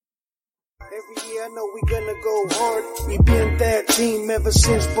Every year I know we gonna go hard. We been that team ever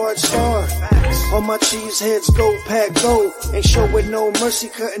since Bart started. All my cheese heads go pack go. Ain't showing no mercy,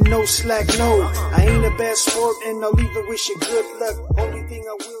 cutting no slack, no. I ain't a bad sport and I'll even wish you good luck. Only thing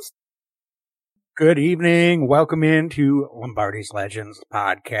I will. Good evening. Welcome into Lombardi's Legends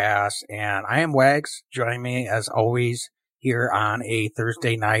podcast. And I am Wags. Joining me as always here on a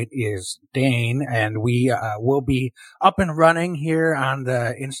Thursday night is Dane, and we will be up and running here on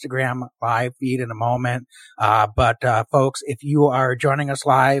the Instagram live feed in a moment. But folks, if you are joining us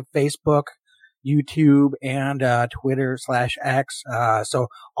live, Facebook, YouTube, and Twitter/X, so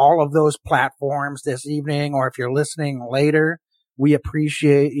all of those platforms this evening, or if you're listening later, we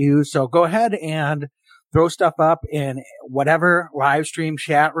appreciate you. So go ahead and throw stuff up in whatever live stream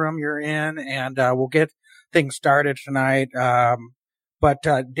chat room you're in, and we'll get things started tonight. But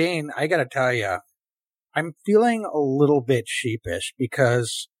Dane, I gotta tell you, I'm feeling a little bit sheepish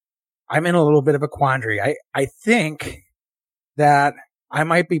because I'm in a little bit of a quandary. I think that I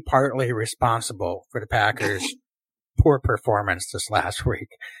might be partly responsible for the Packers' poor performance this last week.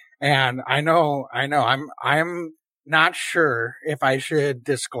 And I know, I'm not sure if I should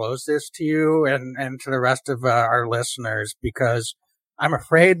disclose this to you and to the rest of our listeners, because I'm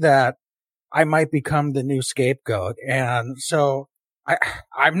afraid that I might become the new scapegoat. And so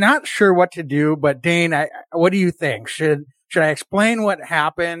I'm not sure what to do, but Dane, what do you think? Should I explain what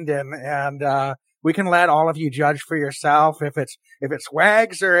happened and we can let all of you judge for yourself if it's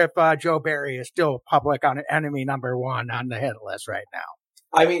Wags or if Joe Barry is still public on enemy number one on the hit list right now?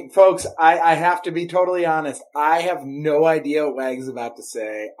 I mean, folks, I have to be totally honest. I have no idea what Wags is about to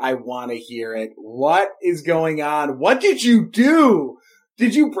say. I want to hear it. What is going on? What did you do?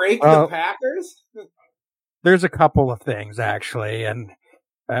 Did you break the Packers? There's a couple of things, actually. And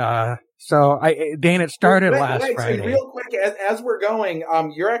so, Dane, it started last Friday. So real quick, as we're going,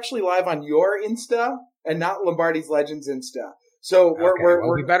 you're actually live on your Insta and not Lombardi's Legends Insta. So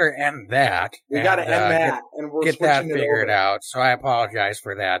we better end that. We got to end that, and we'll get that figured out. So I apologize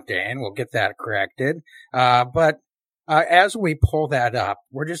for that, Dane. We'll get that corrected. But as we pull that up,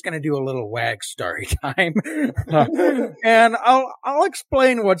 we're just going to do a little Wag story time, and I'll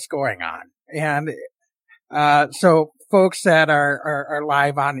explain what's going on. And so folks that are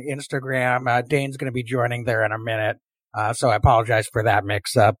live on Instagram, Dane's going to be joining there in a minute. So I apologize for that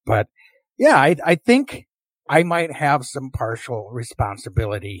mix up, but yeah, I think I might have some partial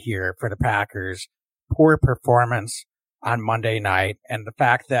responsibility here for the Packers' poor performance on Monday night and the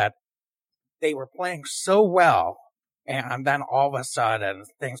fact that they were playing so well, and then all of a sudden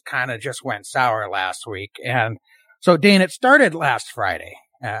things kind of just went sour last week. And so, Dane, it started last Friday.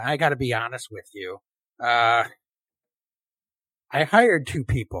 I got to be honest with you. I hired 2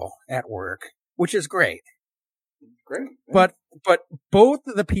 people at work, which is great. Great. But both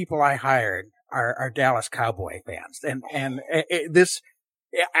of the people I hired are Dallas Cowboy fans. And this,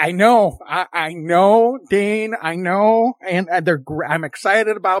 I know, Dane, I know, and I'm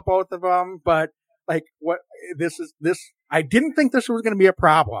excited about both of them, but like I didn't think this was going to be a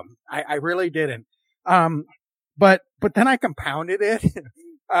problem. I really didn't. But then I compounded it.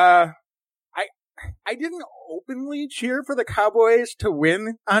 I didn't openly cheer for the Cowboys to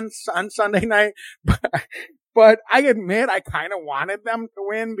win on Sunday night, but I admit I kind of wanted them to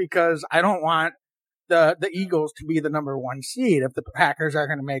win because I don't want the Eagles to be the number 1 seed if the Packers are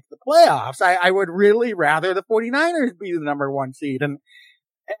going to make the playoffs. I would really rather the 49ers be the number 1 seed. And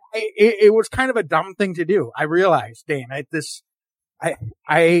it was kind of a dumb thing to do. I realized, Dane, I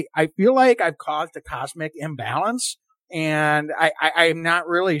feel like I've caused a cosmic imbalance, and I'm not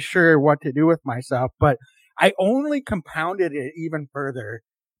really sure what to do with myself, but I only compounded it even further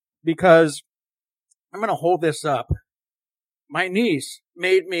because I'm going to hold this up. My niece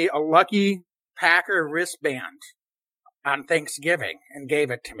made me a lucky Packer wristband on Thanksgiving and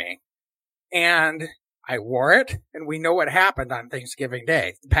gave it to me. And I wore it, and we know what happened on Thanksgiving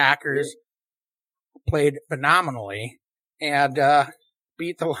Day. The Packers played phenomenally and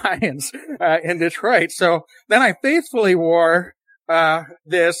beat the Lions in Detroit. So then I faithfully wore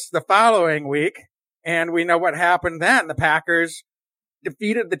this the following week, and we know what happened then. The Packers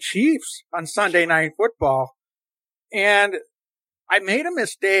defeated the Chiefs on Sunday Night Football. And I made a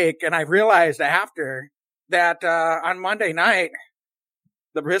mistake, and I realized after that on Monday night,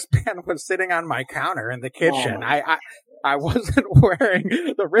 the wristband was sitting on my counter in the kitchen. I wasn't wearing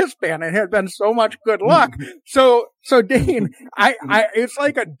the wristband. It had been so much good luck. So Dane, it's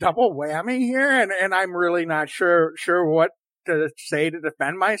like a double whammy here, and I'm really not sure what to say to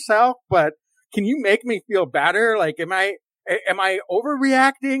defend myself, but can you make me feel better? Like, am I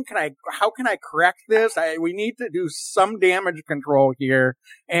overreacting? How can I correct this? We need to do some damage control here.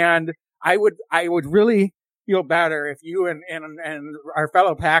 And I would really feel better if you and our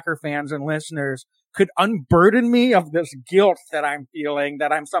fellow Packer fans and listeners could unburden me of this guilt that I'm feeling,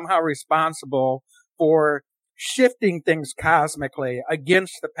 that I'm somehow responsible for shifting things cosmically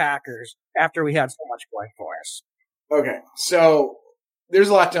against the Packers after we had so much going for us. Okay, so there's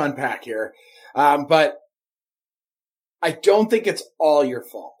a lot to unpack here, but I don't think it's all your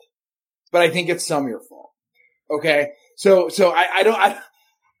fault, but I think it's some your fault. Okay, so I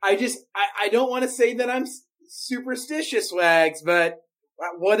don't want to say that I'm superstitious, Wags, but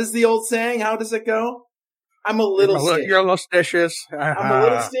what is the old saying? How does it go? I'm a little stitious. You're a little stitious. I'm a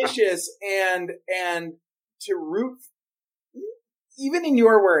little stitious, and to root, even in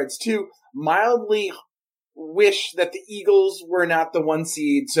your words, to mildly wish that the Eagles were not the 1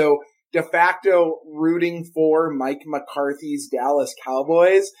 seed. So de facto rooting for Mike McCarthy's Dallas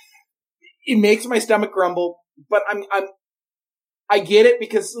Cowboys. It makes my stomach grumble, but I get it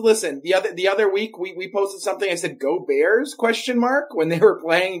because listen, the other week we posted something. I said, "Go Bears?" ? When they were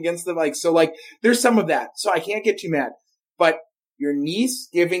playing against the there's some of that. So I can't get too mad, but your niece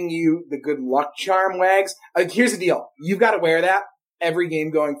giving you the good luck charm, Wags. Here's the deal. You've got to wear that every game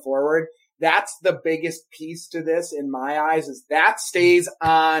going forward. That's the biggest piece to this in my eyes, is that stays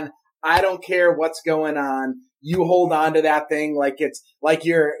on. I don't care what's going on. You hold on to that thing like it's like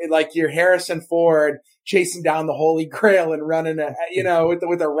you're Harrison Ford chasing down the Holy Grail and running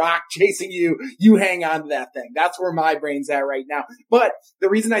with a rock chasing you. You hang on to that thing. That's where my brain's at right now. But the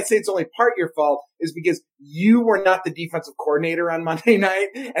reason I say it's only part your fault is because you were not the defensive coordinator on Monday night,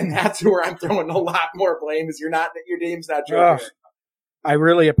 and that's where I'm throwing a lot more blame. Is your name's not Joe. I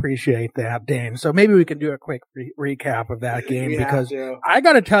really appreciate that, Dane. So maybe we can do a quick recap of that game, because I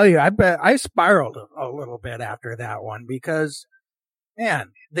got to tell you, I spiraled a little bit after that one, because,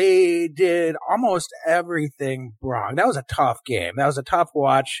 man, they did almost everything wrong. That was a tough game. That was a tough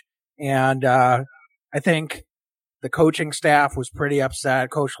watch. And I think the coaching staff was pretty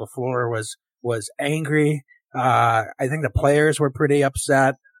upset. Coach LaFleur was angry. I think the players were pretty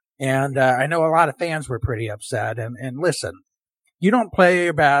upset. And I know a lot of fans were pretty upset. And listen, you don't play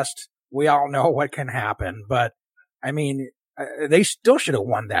your best. We all know what can happen, but I mean, they still should have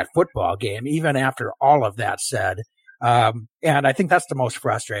won that football game, even after all of that said. And I think that's the most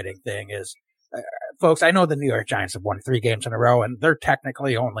frustrating thing is, folks, I know the New York Giants have won 3 games in a row, and they're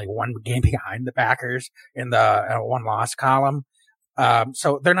technically only 1 game behind the Packers in the 1-loss column.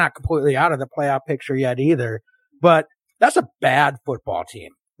 So they're not completely out of the playoff picture yet either, but that's a bad football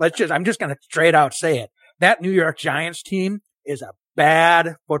team. I'm just going to straight out say it. That New York Giants team is a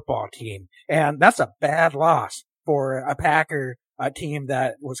bad football team. And that's a bad loss for a Packer team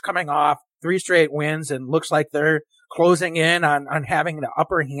that was coming off 3 straight wins and looks like they're closing in on having the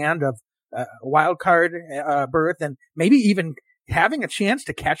upper hand of wild card berth, and maybe even having a chance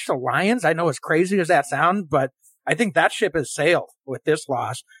to catch the Lions. I know, as crazy as that sounds, but I think that ship has sailed with this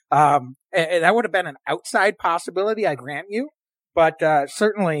loss. And that would have been an outside possibility, I grant you, but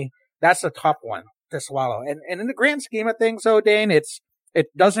certainly that's a tough one to swallow. And in the grand scheme of things, though, Dane, it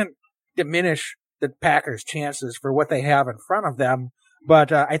doesn't diminish the Packers' chances for what they have in front of them.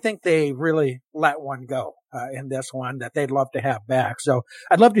 But I think they really let one go in this one that they'd love to have back. So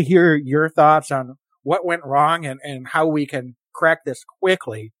I'd love to hear your thoughts on what went wrong and how we can correct this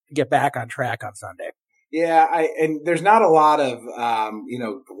quickly to get back on track on Sunday. Yeah, and there's not a lot of,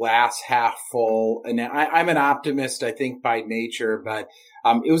 glass half full. And I'm an optimist, I think, by nature, but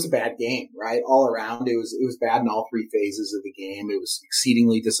it was a bad game, right? All around, it was bad in all 3 phases of the game. It was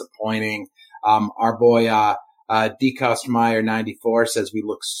exceedingly disappointing. Our boy, D. Custermeyer 94 says we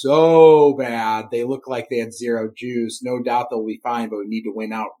look so bad. They look like they had 0 juice. No doubt they'll be fine, but we need to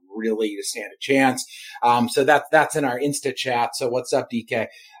win out really to stand a chance. So that's in our Insta chat. So what's up, DK?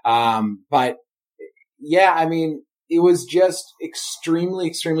 But yeah, I mean, it was just extremely,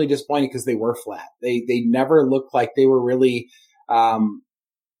 extremely disappointing because they were flat. They never looked like they were really,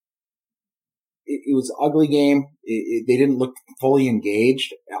 it was an ugly game. They didn't look fully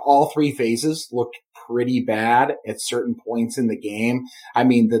engaged. All 3 phases looked pretty bad at certain points in the game. I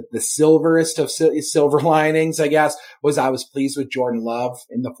mean, the silverest of silver linings, I guess, was I was pleased with Jordan Love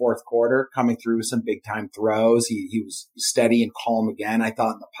in the 4th quarter, coming through some big time throws. He was steady and calm again. I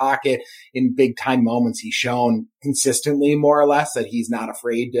thought in the pocket, in big time moments, he's shown consistently, more or less, that he's not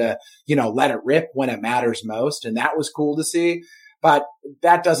afraid to, let it rip when it matters most. And that was cool to see. But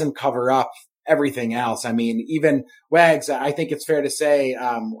that doesn't cover up everything else. I mean, even Wags, I think it's fair to say,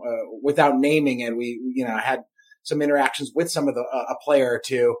 without naming it, we, had some interactions with some of a player or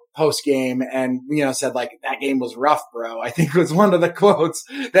two post game and, said like, that game was rough, bro. I think was one of the quotes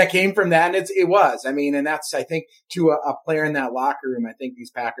that came from that. And it was, I mean, and that's, I think to a player in that locker room, I think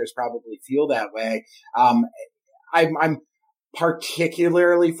these Packers probably feel that way. I'm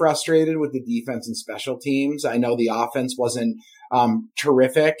particularly frustrated with the defense and special teams. I know the offense wasn't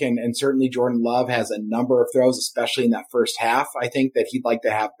terrific, and certainly Jordan Love has a number of throws, especially in that first half, I think that he'd like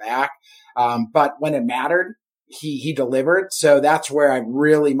to have back. But when it mattered, he delivered. So that's where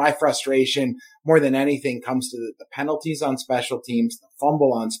my frustration more than anything comes to the penalties on special teams, the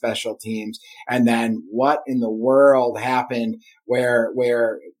fumble on special teams, and then what in the world happened where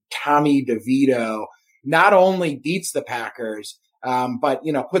Tommy DeVito not only beats the Packers, but,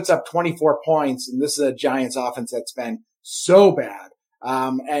 puts up 24 points. And this is a Giants offense that's been so bad.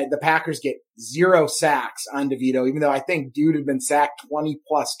 And the Packers get 0 sacks on DeVito, even though I think dude had been sacked 20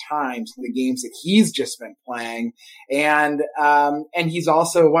 plus times in the games that he's just been playing. And he's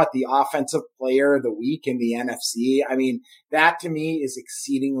also the offensive player of the week in the NFC. I mean, that to me is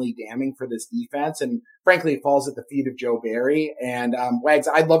exceedingly damning for this defense. And frankly, it falls at the feet of Joe Barry. And, Wags,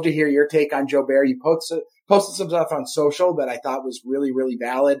 I'd love to hear your take on Joe Barry. You posted some stuff on social that I thought was really, really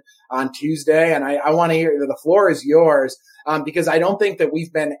valid on Tuesday. And I want to hear, the floor is yours. Because I don't think that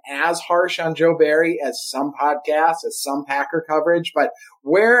we've been as harsh on Joe Barry as some podcasts, as some Packer coverage, but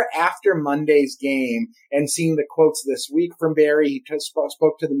where after Monday's game and seeing the quotes this week from Barry, he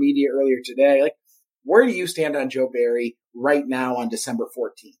spoke to the media earlier today, like, where do you stand on Joe Barry right now on December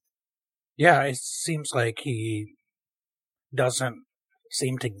 14th? Yeah, it seems like he doesn't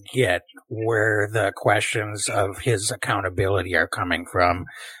seem to get where the questions of his accountability are coming from.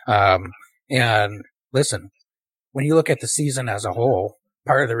 And listen, when you look at the season as a whole,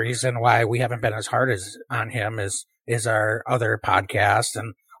 part of the reason why we haven't been as hard on him is our other podcasts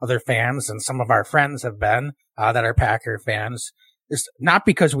and other fans, and some of our friends have been that are Packer fans. It's not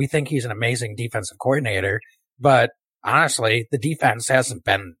because we think he's an amazing defensive coordinator, but honestly, the defense hasn't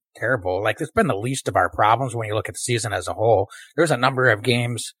been terrible. Like, it's been the least of our problems when you look at the season as a whole. There's a number of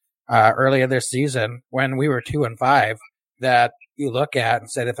games earlier this season when we were 2-5 that you look at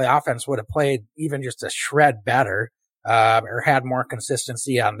and said, if the offense would have played even just a shred better, or had more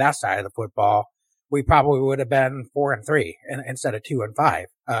consistency on that side of the football, we probably would have been 4-3 instead of 2-5,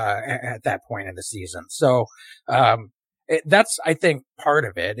 at that point in the season. So, that's, I think, part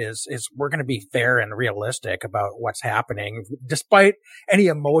of it is we're going to be fair and realistic about what's happening, despite any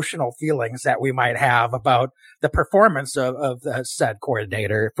emotional feelings that we might have about the performance of the said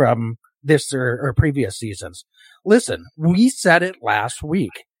coordinator from this or previous seasons. Listen, we said it last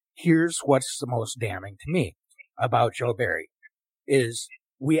week. Here's what's the most damning to me about Joe Barry is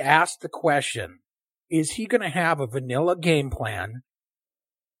we asked the question, is he going to have a vanilla game plan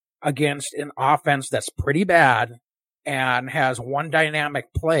against an offense that's pretty bad and has one dynamic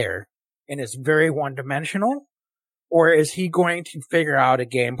player and is very one-dimensional? Or is he going to figure out a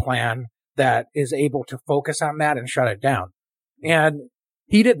game plan that is able to focus on that and shut it down? And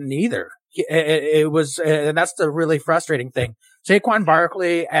he didn't either. It was, and that's the really frustrating thing. Saquon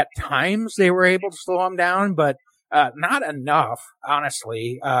Barkley, at times they were able to slow him down, but not enough,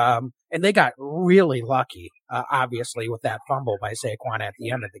 honestly. And they got really lucky, obviously, with that fumble by Saquon at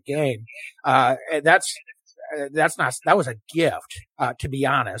the end of the game. That was a gift, to be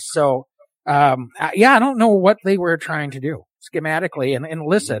honest. So, I don't know what they were trying to do schematically. And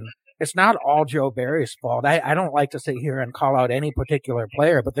listen, it's not all Joe Barry's fault. I don't like to sit here and call out any particular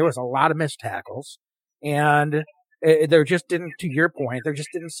player, but there was a lot of missed tackles, and there just didn't, to your point, there just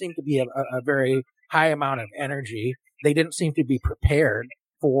didn't seem to be a very high amount of energy. They didn't seem to be prepared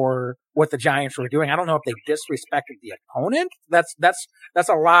for what the Giants were doing. I don't know if they disrespected the opponent. That's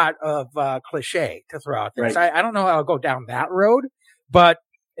a lot of cliche to throw out there. Right. So I don't know how I'll go down that road, but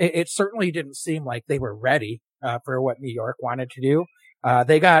it certainly didn't seem like they were ready for what New York wanted to do.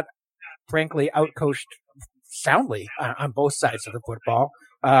 They got, frankly, outcoached soundly on both sides of the football.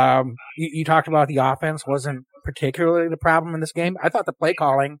 You talked about the offense wasn't particularly the problem in this game. I thought the play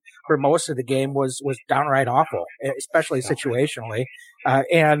calling for most of the game was downright awful, especially situationally.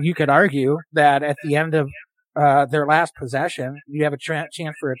 And you could argue that at the end of their last possession, you have a chance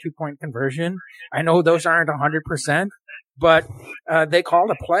for a 2-point conversion. I know those aren't 100%, but they called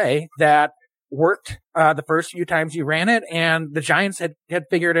a play that worked the first few times you ran it, and the Giants had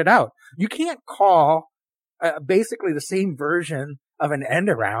figured it out. You can't call basically the same version of an end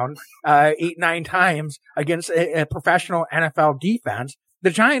around 8-9 times against a professional NFL defense.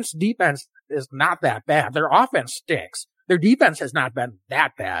 The Giants' defense is not that bad. Their offense stinks. Their defense has not been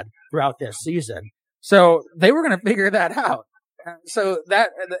that bad throughout this season. So they were going to figure that out. So that,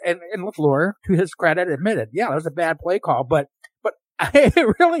 and LaFleur, to his credit, admitted, yeah, that was a bad play call, but I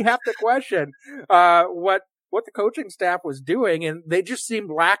really have to question, what the coaching staff was doing, and they just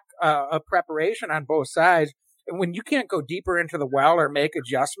seemed lack, of preparation on both sides. And when you can't go deeper into the well or make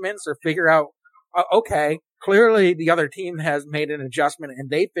adjustments or figure out, okay, clearly the other team has made an adjustment and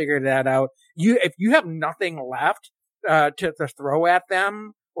they figured that out. If you have nothing left, to throw at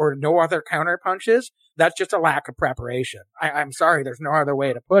them or no other counter punches, that's just a lack of preparation. I'm sorry. There's no other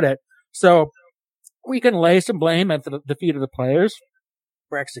way to put it. So we can lay some blame at the feet of the players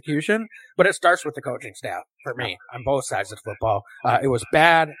for execution, but it starts with the coaching staff for me on both sides of football. It was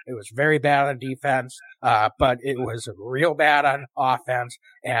bad. It was very bad on defense, but it was real bad on offense.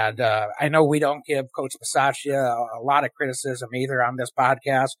 And I know we don't give Coach Bisaccia a lot of criticism either on this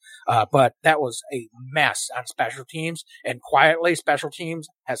podcast, but that was a mess on special teams. And quietly, special teams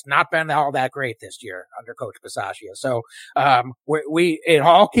has not been all that great this year under Coach Bisaccia. So it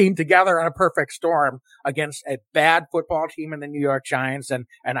all came together in a perfect storm against a bad football team in the New York Giants.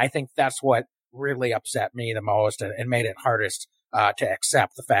 And I think that's what really upset me the most and made it hardest to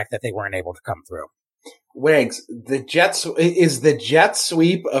accept the fact that they weren't able to come through. Wiggs, is the jet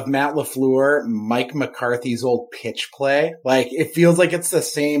sweep of Matt LaFleur Mike McCarthy's old pitch play? Like, it feels like it's the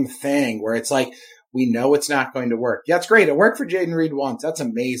same thing where it's like, we know it's not going to work. Yeah, it's great. It worked for Jaden Reed once. That's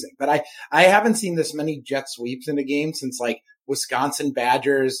amazing. But I haven't seen this many jet sweeps in a game since like Wisconsin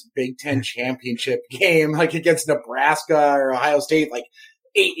Badgers Big Ten championship game, like against Nebraska or Ohio State, like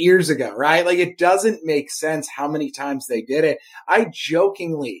 8 years ago, right? Like, it doesn't make sense how many times they did it. I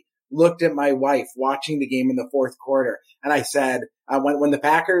jokingly looked at my wife watching the game in the fourth quarter, and I said, when the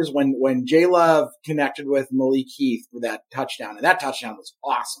Packers, when J Love connected with Malik Heath for that touchdown, and that touchdown was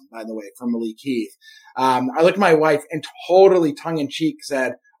awesome, by the way, from Malik Heath. I looked at my wife and totally tongue in cheek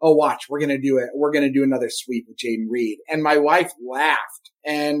said, "Oh, watch, we're going to do it. We're going to do another sweep with Jaden Reed." And my wife laughed,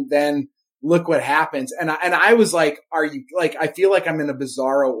 and then look what happens. And I was like, are you like, I feel like I'm in a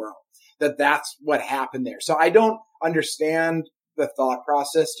bizarro world that's what happened there. So I don't understand the thought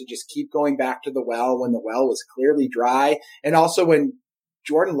process to just keep going back to the well when the well was clearly dry. And also when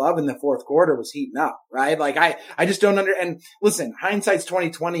Jordan Love in the fourth quarter was heating up, right? Like I just don't and listen, hindsight's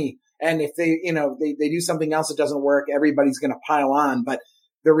 2020. And if they do something else that doesn't work, everybody's going to pile on. But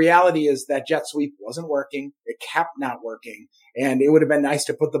the reality is that jet sweep wasn't working. It kept not working. And it would have been nice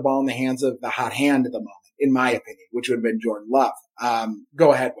to put the ball in the hands of the hot hand at the moment, in my opinion, which would have been Jordan Love.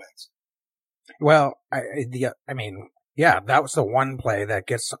 Go ahead, Wiggs. Well, yeah, that was the one play that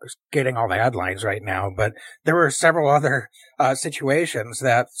getting all the headlines right now. But there were several other situations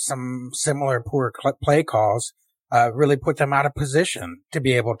that some similar poor play calls really put them out of position to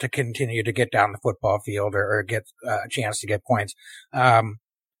be able to continue to get down the football field or get a chance to get points.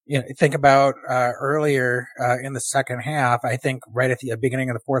 Think about earlier in the second half. I think right at the beginning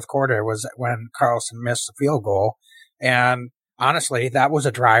of the fourth quarter was when Carlson missed the field goal, and honestly, that was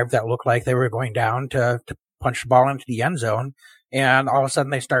a drive that looked like they were going down to punch the ball into the end zone, and all of a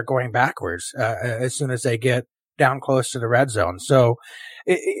sudden they start going backwards as soon as they get down close to the red zone. So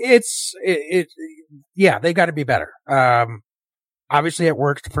yeah, they got to be better. Obviously, it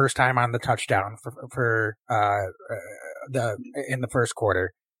worked the first time on the touchdown in the first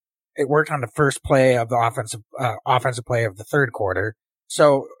quarter. It worked on the first play of the offensive play of the third quarter.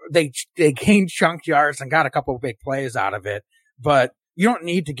 So they gained chunk yards and got a couple of big plays out of it. But you don't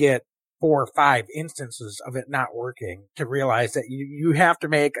need to get 4 or 5 instances of it not working to realize that you have to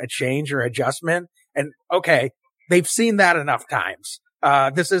make a change or adjustment. And okay, they've seen that enough times.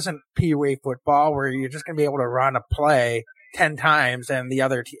 This isn't PUA football where you're just going to be able to run a play 10 times and the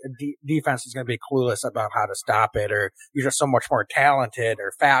other defense is going to be clueless about how to stop it, or you're just so much more talented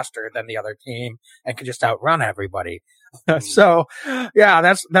or faster than the other team and can just outrun everybody. So yeah,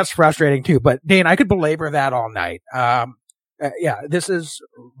 that's frustrating too. But Dane, I could belabor that all night. Yeah, this is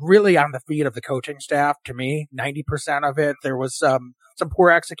really on the feet of the coaching staff. To me, 90% of it, there was some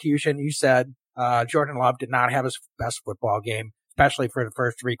poor execution. You said, Jordan Love did not have his best football game, especially for the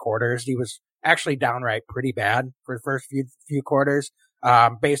first 3 quarters. He was actually downright pretty bad for the first few quarters,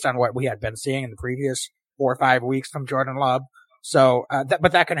 based on what we had been seeing in the previous 4 or 5 weeks from Jordan Love. So,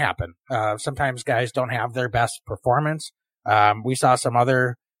 but that can happen. Sometimes guys don't have their best performance. We saw some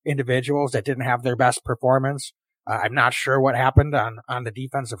other individuals that didn't have their best performance. I'm not sure what happened on the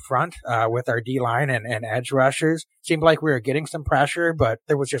defensive front, with our D-line and edge rushers. Seemed like we were getting some pressure, but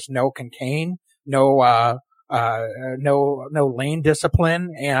there was just no contain, no lane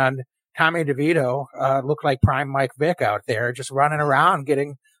discipline, and Tommy DeVito looked like prime Mike Vick out there, just running around,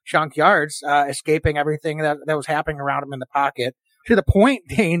 getting chunk yards, escaping everything that was happening around him in the pocket. to the point,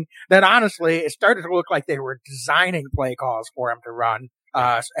 Dane, that honestly, it started to look like they were designing play calls for him to run,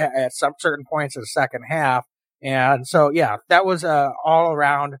 at some certain points of the second half. And so, yeah, that was a all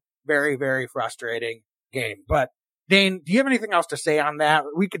around very, very frustrating game. But Dane, do you have anything else to say on that?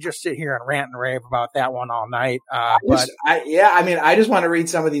 We could just sit here and rant and rave about that one all night. I just want to read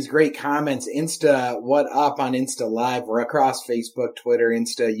some of these great comments. What up on Insta Live? We're across Facebook, Twitter,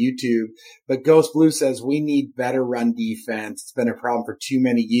 Insta, YouTube. But Ghost Blue says we need better run defense. It's been a problem for too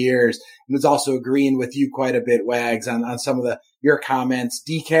many years. And was also agreeing with you quite a bit, Wags, on some of your comments.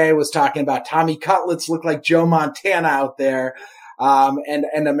 DK was talking about Tommy Cutlets look like Joe Montana out there.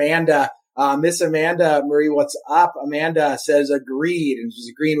 And Amanda, Miss Amanda Marie, what's up? Amanda says agreed, and she's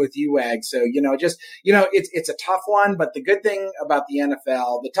agreeing with you, Wag. So, it's a tough one, but the good thing about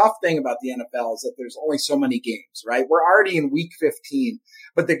the tough thing about the NFL is that there's only so many games, right? We're already in week 15,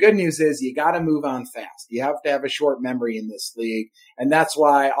 but the good news is you got to move on fast. You have to have a short memory in this league. And that's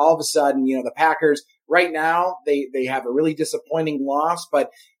why all of a sudden, the Packers right now, they have a really disappointing loss, but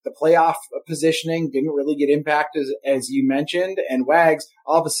the playoff positioning didn't really get impacted, as you mentioned. And Wags,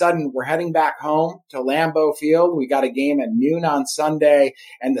 all of a sudden, we're heading back home to Lambeau Field. We got a game at noon on Sunday,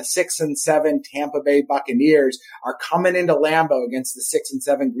 and the 6-7 Tampa Bay Buccaneers are coming into Lambeau against the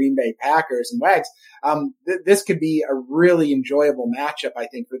 6-7 Green Bay Packers. And Wags, this could be a really enjoyable matchup, I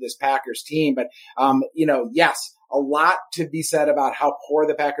think, for this Packers team. But, yes, a lot to be said about how poor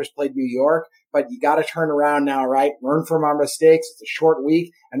the Packers played New York, but you got to turn around now, right? Learn from our mistakes. It's a short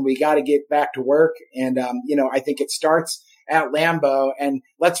week and we got to get back to work. And, I think it starts at Lambeau, and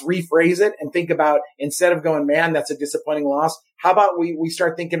let's rephrase it and think about, instead of going, man, that's a disappointing loss. How about we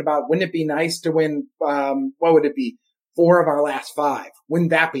start thinking about, wouldn't it be nice to win? What would it be? 4 of our last 5. Wouldn't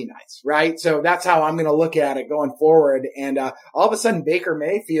that be nice? Right. So that's how I'm going to look at it going forward. And, all of a sudden Baker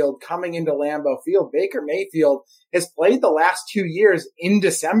Mayfield coming into Lambeau Field, Baker Mayfield has played the last 2 years in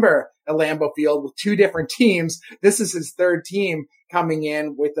December at Lambeau Field with 2 different teams. This is his 3rd team coming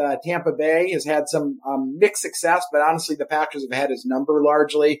in with Tampa Bay. Has had some mixed success, but honestly, the Packers have had his number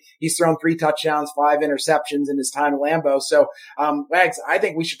largely. He's thrown 3 touchdowns, 5 interceptions in his time at Lambeau. So, Wags, I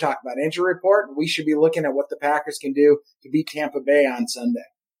think we should talk about injury report. We should be looking at what the Packers can do to beat Tampa Bay on Sunday.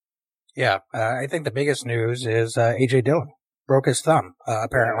 Yeah, I think the biggest news is A.J. Dillon broke his thumb,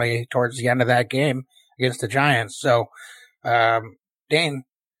 apparently towards the end of that game against the Giants. So, Dane,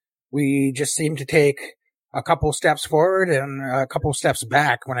 we just seem to take a couple steps forward and a couple steps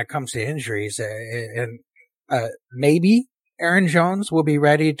back when it comes to injuries. And maybe Aaron Jones will be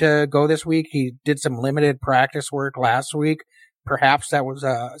ready to go this week. He did some limited practice work last week. Perhaps that was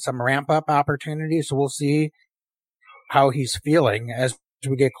some ramp-up opportunity. So we'll see how he's feeling as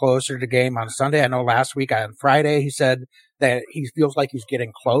we get closer to the game on Sunday. I know last week on Friday he said that he feels like he's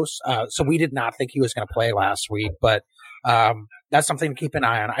getting close. So we did not think he was going to play last week, but that's something to keep an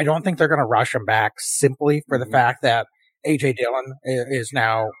eye on. I don't think they're going to rush him back simply for the fact that A.J. Dillon is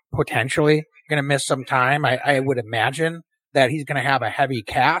now potentially going to miss some time. I would imagine that he's going to have a heavy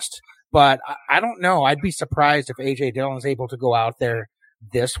cast, but I don't know. I'd be surprised if A.J. Dillon is able to go out there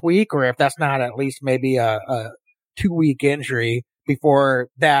this week, or if that's not at least maybe a 2-week injury before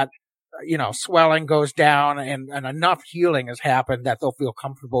that, swelling goes down and enough healing has happened that they'll feel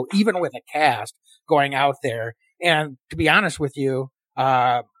comfortable, even with a cast, going out there. And to be honest with you,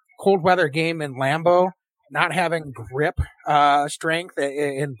 cold weather game in Lambeau, not having grip strength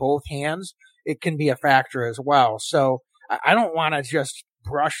in both hands, it can be a factor as well. So I don't want to just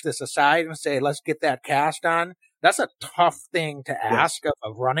brush this aside and say, let's get that cast on. That's a tough thing to ask of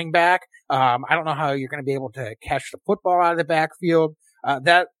a running back. I don't know how you're going to be able to catch the football out of the backfield.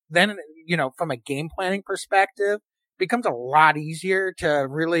 That then, from a game planning perspective, becomes a lot easier to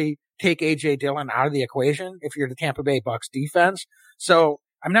really take A.J. Dillon out of the equation if you're the Tampa Bay Bucs defense. So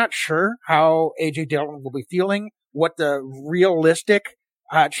I'm not sure how A.J. Dillon will be feeling, what the realistic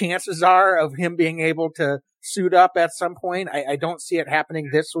chances are of him being able to suit up at some point. I don't see it happening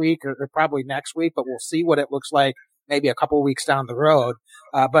this week or probably next week, but we'll see what it looks like maybe a couple weeks down the road.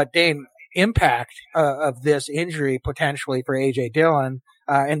 But Dane, impact of this injury potentially for A.J. Dillon,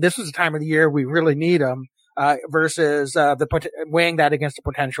 and this is the time of the year we really need him, versus weighing that against the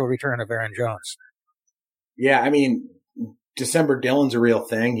potential return of Aaron Jones. Yeah, I mean, December Dillon's a real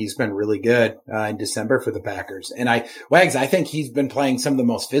thing. He's been really good in December for the Packers. And I think he's been playing some of the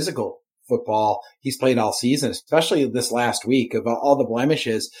most physical football he's played all season, especially this last week. Of all the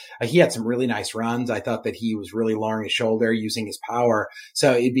blemishes, he had some really nice runs. I thought that he was really lowering his shoulder, using his power.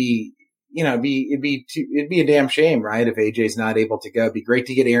 So it'd be a damn shame, right, if AJ's not able to go. It'd be great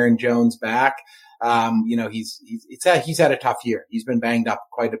to get Aaron Jones back. He's had a tough year. He's been banged up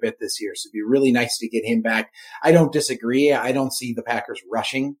quite a bit this year. So it'd be really nice to get him back. I don't disagree. I don't see the Packers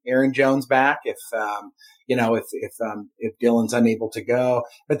rushing Aaron Jones back if Dylan's unable to go.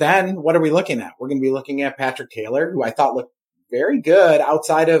 But then what are we looking at? We're going to be looking at Patrick Taylor, who I thought looked very good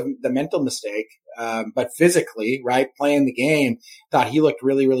outside of the mental mistake. But physically, right, playing the game, thought he looked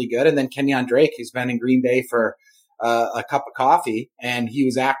really, really good. And then Kenyon Drake, who's been in Green Bay for a cup of coffee, and he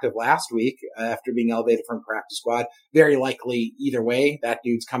was active last week after being elevated from practice squad. Very likely either way, that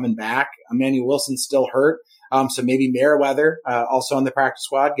dude's coming back. Emmanuel Wilson's still hurt. So maybe Merriweather, also on the practice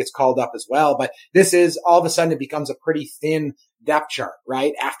squad, gets called up as well. But this is all of a sudden it becomes a pretty thin depth chart,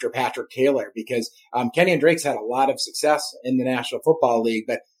 right? After Patrick Taylor, because, Kenyon Drake's had a lot of success in the National Football League,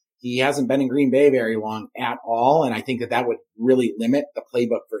 but he hasn't been in Green Bay very long at all. And I think that would really limit the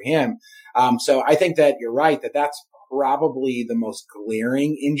playbook for him. So I think that you're right, that's probably the most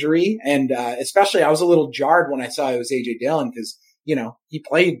glaring injury. And, especially I was a little jarred when I saw it was AJ Dillon because, he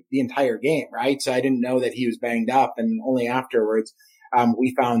played the entire game, right? So I didn't know that he was banged up. And only afterwards,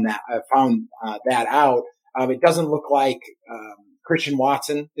 we found that out. It doesn't look like, Christian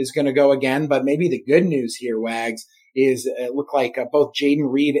Watson is going to go again, but maybe the good news here, Wags, is it looked like both Jaden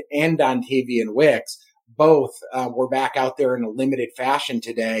Reed and Dontavian Wicks both were back out there in a limited fashion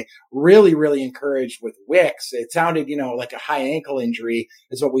today. Really, really encouraged with Wicks. It sounded, like a high ankle injury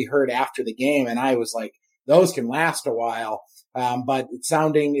is what we heard after the game. And I was like, those can last a while. But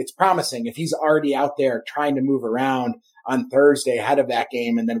it's promising if he's already out there trying to move around on Thursday ahead of that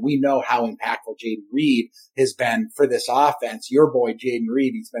game. And then we know how impactful Jaden Reed has been for this offense. Your boy, Jaden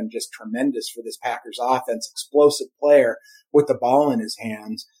Reed, he's been just tremendous for this Packers offense, explosive player with the ball in his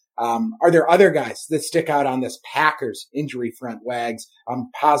hands. Are there other guys that stick out on this Packers injury front, Wags?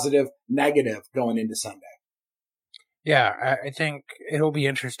 Positive, negative going into Sunday? Yeah, I think it'll be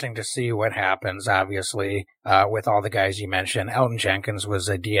interesting to see what happens, obviously, with all the guys you mentioned. Elton Jenkins was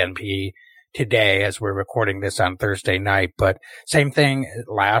a DNP today as we're recording this on Thursday night, but same thing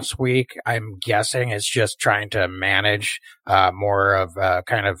last week. I'm guessing it's just trying to manage more of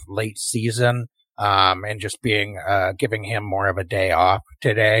kind of late season and just giving him more of a day off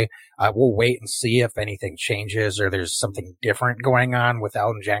today. We'll wait and see if anything changes or there's something different going on with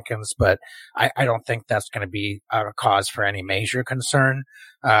Elton Jenkins, but I don't think that's going to be a cause for any major concern.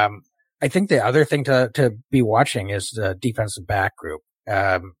 I think the other thing to be watching is the defensive back group.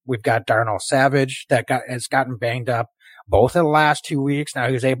 We've got Darnell Savage has gotten banged up both of the last 2 weeks. Now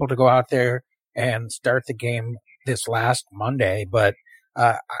he was able to go out there and start the game this last Monday, but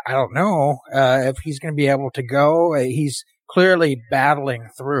I don't know if he's going to be able to go. He's clearly battling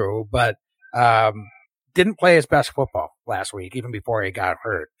through, but didn't play his best football last week, even before he got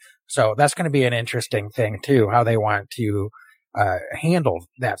hurt. So that's going to be an interesting thing too, how they want to handle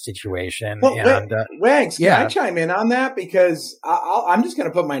that situation. Well, Wags, can I chime in on that? Because I'm just going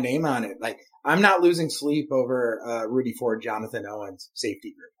to put my name on it. Like, I'm not losing sleep over Rudy Ford, Jonathan Owens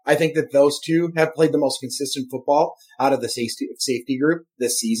safety group. I think that those two have played the most consistent football out of the safety group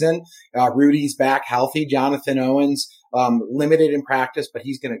this season. Rudy's back healthy. Jonathan Owens, limited in practice, but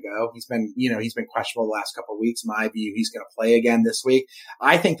he's going to go. He's been questionable the last couple of weeks. In my view, he's going to play again this week.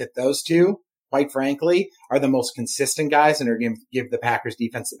 I think that those two, quite frankly, are the most consistent guys and are going to give the Packers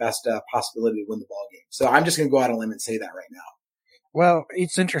defense the best possibility to win the ball game. So I'm just going to go out on a limb and say that right now. Well,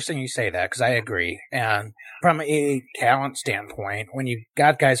 it's interesting you say that because I agree. And from a talent standpoint, when you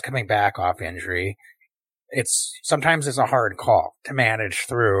got guys coming back off injury, sometimes it's a hard call to manage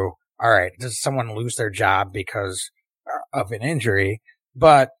through. All right, does someone lose their job because of an injury?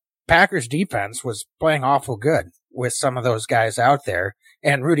 But Packers defense was playing awful good with some of those guys out there.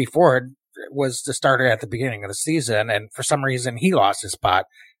 And Rudy Ford was the starter at the beginning of the season. And for some reason, he lost his spot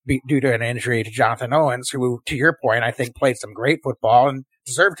due to an injury to Jonathan Owens, who, to your point, I think played some great football and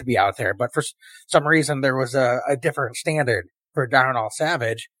deserved to be out there. But for some reason, there was a different standard for Darnell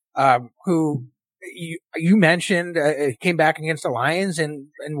Savage, who you mentioned came back against the Lions, and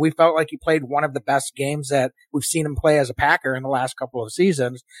we felt like he played one of the best games that we've seen him play as a Packer in the last couple of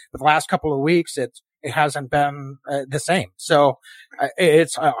seasons. But the last couple of weeks, it hasn't been the same. So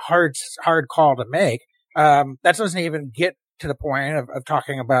it's a hard call to make. That doesn't even get to the point of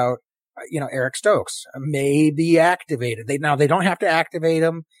talking about, Eric Stokes may be activated. They don't have to activate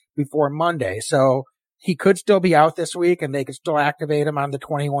him before Monday. So he could still be out this week and they could still activate him on the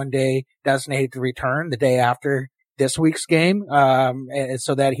 21-day designated to return the day after this week's game,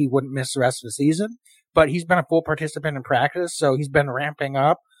 so that he wouldn't miss the rest of the season. But he's been a full participant in practice, so he's been ramping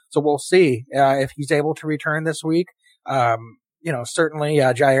up. So we'll see, if he's able to return this week. Certainly,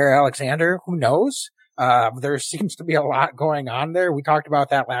 Jair Alexander, who knows? There seems to be a lot going on there. We talked about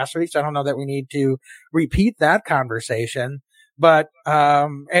that last week, so I don't know that we need to repeat that conversation. But,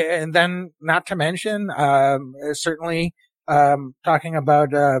 and then not to mention, certainly, talking about,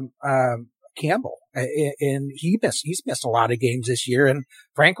 Campbell, and he's missed a lot of games this year. And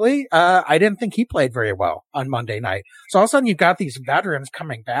frankly, I didn't think he played very well on Monday night. So all of a sudden you've got these veterans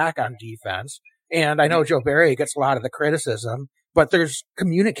coming back on defense. And I know Joe Barry gets a lot of the criticism, but there's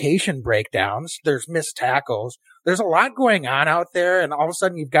communication breakdowns. There's missed tackles. There's a lot going on out there. And all of a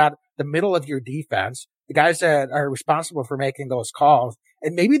sudden you've got the middle of your defense, the guys that are responsible for making those calls.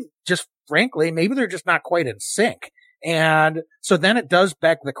 And maybe just frankly, maybe they're just not quite in sync. And so then it does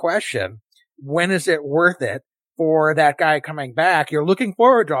beg the question, when is it worth it for that guy coming back? You're looking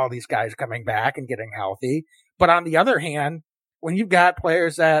forward to all these guys coming back and getting healthy. But on the other hand, when you've got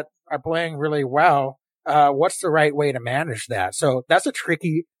players that are playing really well, what's the right way to manage that? So that's a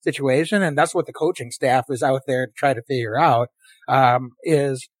tricky situation. And that's what the coaching staff is out there to try to figure out,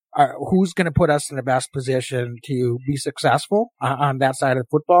 is who's going to put us in the best position to be successful on that side of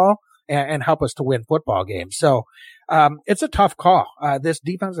football and help us to win football games. So, it's a tough call. This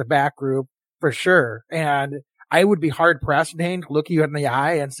defensive back group for sure. And I would be hard pressed, Dane, to look you in the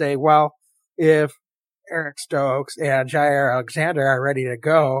eye and say, well, if Eric Stokes and Jair Alexander are ready to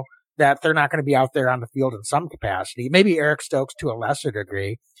go, that they're not going to be out there on the field in some capacity. Maybe Eric Stokes to a lesser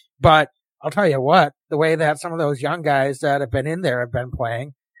degree, but I'll tell you what, the way that some of those young guys that have been in there have been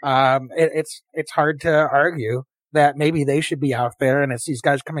playing, it's hard to argue that maybe they should be out there, and it's these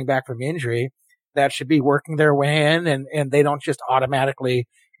guys coming back from injury that should be working their way in, and they don't just automatically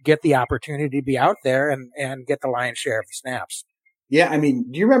get the opportunity to be out there and get the lion's share of the snaps. Yeah, I mean,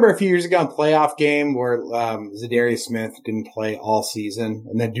 do you remember a few years ago in playoff game where Zadarius Smith didn't play all season,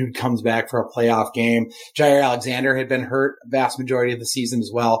 and then dude comes back for a playoff game? Jair Alexander had been hurt a vast majority of the season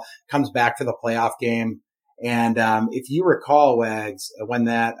as well, comes back for the playoff game. And if you recall, Wags, when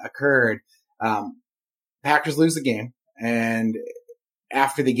that occurred, Packers lose the game. And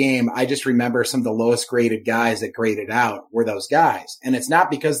after the game, I just remember some of the lowest graded guys that graded out were those guys. And it's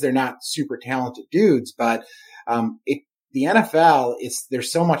not because they're not super talented dudes, but the NFL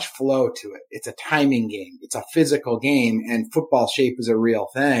there's so much flow to it. It's a timing game. It's a physical game, and football shape is a real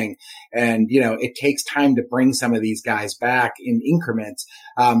thing. And, it takes time to bring some of these guys back in increments.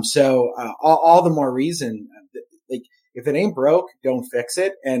 So all the more reason, like, if it ain't broke, don't fix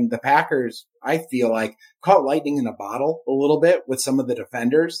it. And the Packers, I feel like, caught lightning in a bottle a little bit with some of the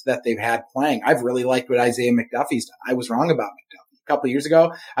defenders that they've had playing. I've really liked what Isaiah McDuffie's done. I was wrong about McDuffie. A couple of years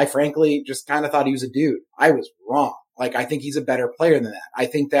ago, I frankly just kind of thought he was a dude. I was wrong. Like, I think he's a better player than that. I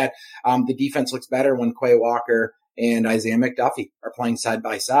think that the defense looks better when Quay Walker and Isaiah McDuffie are playing side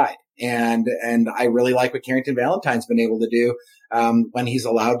by side. And I really like what Carrington Valentine's been able to do when he's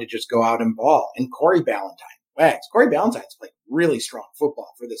allowed to just go out and ball. And Corey Ballantyne's played really strong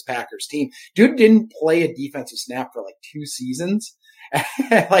football for this Packers team. Dude didn't play a defensive snap for like 2 seasons.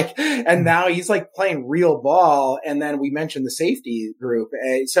 And now he's like playing real ball. And then we mentioned the safety group.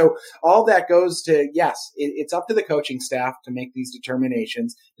 So all that goes to, yes, it's up to the coaching staff to make these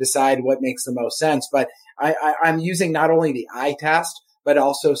determinations, decide what makes the most sense. But I'm using not only the eye test, but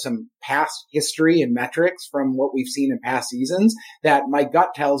also some past history and metrics from what we've seen in past seasons that my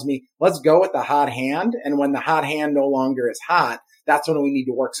gut tells me, let's go with the hot hand. And when the hot hand no longer is hot, that's when we need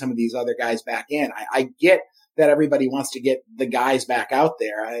to work some of these other guys back in. I get that everybody wants to get the guys back out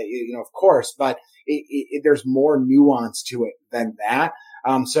there, of course, but there's more nuance to it than that.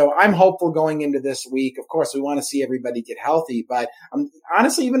 So I'm hopeful going into this week. Of course, we want to see everybody get healthy, but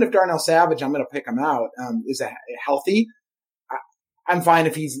honestly, even if Darnell Savage, I'm going to pick him out, is healthy, I'm fine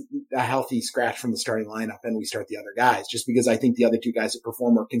if he's a healthy scratch from the starting lineup and we start the other guys, just because I think the other two guys have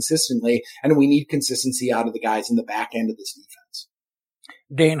performed more consistently, and we need consistency out of the guys in the back end of this defense.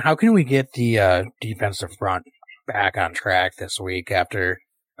 Dane, how can we get the defensive front back on track this week after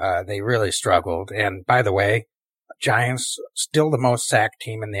they really struggled? And by the way, Giants still the most sacked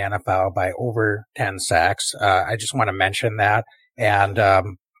team in the NFL by over 10 sacks. I just want to mention that. And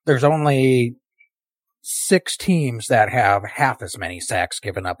there's only 6 teams that have half as many sacks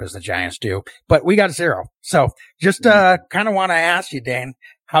given up as the Giants do, but we got 0. So just kind of want to ask you, Dane,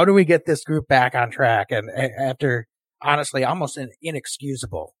 how do we get this group back on track? And after, honestly, almost an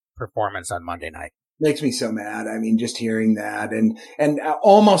inexcusable performance on Monday night. Makes me so mad. I mean, just hearing that and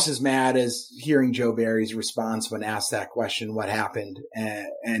almost as mad as hearing Joe Barry's response when asked that question, what happened?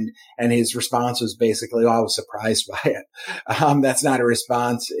 And his response was basically, I was surprised by it. That's not a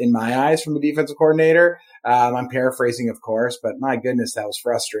response in my eyes from a defensive coordinator. I'm paraphrasing, of course, but my goodness, that was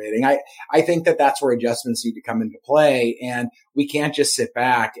frustrating. I think that that's where adjustments need to come into play, and we can't just sit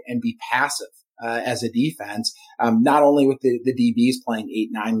back and be passive. as a defense. Not only with the DBs playing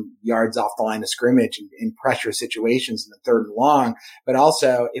 8-9 yards off the line of scrimmage in pressure situations in the third and long, but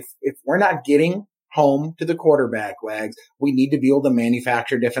also if we're not getting home to the quarterback, Wags, we need to be able to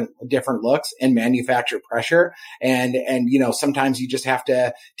manufacture different looks and manufacture pressure. And, sometimes you just have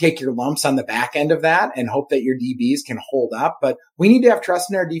to take your lumps on the back end of that and hope that your DBs can hold up. But we need to have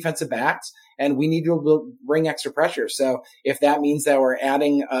trust in our defensive backs, and we need to bring extra pressure. So if that means that we're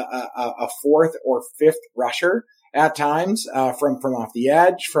adding a fourth or fifth rusher at times, from off the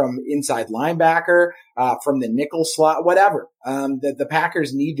edge, from inside linebacker, from the nickel slot, whatever. The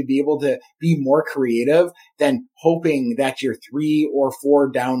Packers need to be able to be more creative than hoping that your 3 or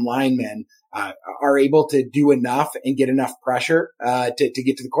 4 down linemen are able to do enough and get enough pressure to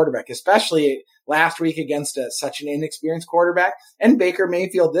get to the quarterback, especially last week against such an inexperienced quarterback, and Baker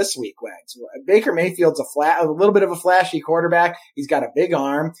Mayfield this week, Wags. Baker Mayfield's a little bit of a flashy quarterback. He's got a big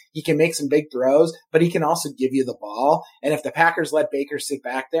arm. He can make some big throws, but he can also give you the ball. And if the Packers let Baker sit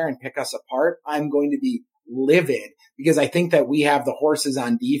back there and pick us apart, I'm going to be livid, because I think that we have the horses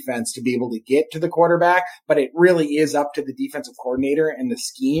on defense to be able to get to the quarterback, but it really is up to the defensive coordinator and the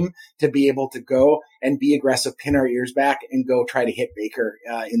scheme to be able to go and be aggressive, pin our ears back, and go try to hit Baker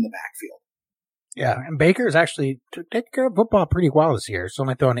in the backfield. Yeah, and Baker's actually taken care of football pretty well this year. He's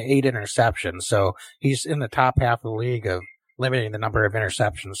only thrown 8 interceptions, so he's in the top half of the league of limiting the number of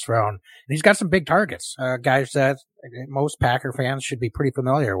interceptions thrown. And he's got some big targets, guys that most Packer fans should be pretty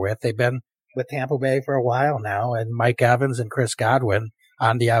familiar with. They've been with Tampa Bay for a while now, and Mike Evans and Chris Godwin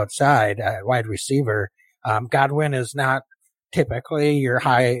on the outside, wide receiver. Godwin is not typically your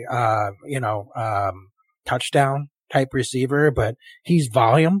high, touchdown type receiver, but he's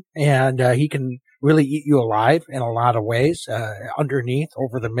volume, and he can really eat you alive in a lot of ways, underneath,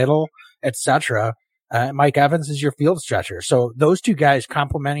 over the middle, etc. Mike Evans is your field stretcher. So those two guys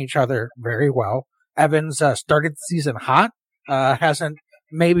complement each other very well. Evans started the season hot, hasn't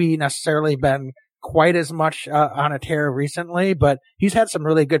maybe necessarily been quite as much on a tear recently, but he's had some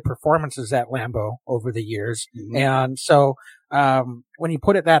really good performances at Lambeau over the years. Mm-hmm. And so when you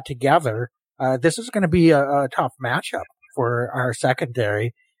put that together, this is going to be a tough matchup for our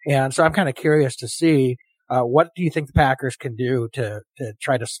secondary. And so I'm kind of curious to see what do you think the Packers can do to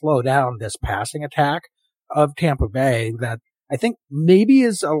try to slow down this passing attack of Tampa Bay that I think maybe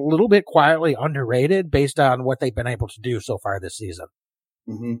is a little bit quietly underrated based on what they've been able to do so far this season.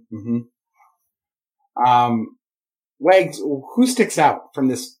 Mm-hmm, mm-hmm. Wags, who sticks out from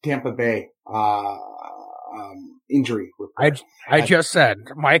this Tampa Bay injury report? I just said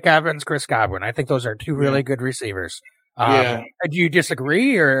Mike Evans, Chris Godwin. I think those are two really good receivers. Do you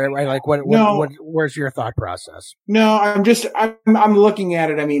disagree, or like where's your thought process? No, I'm looking at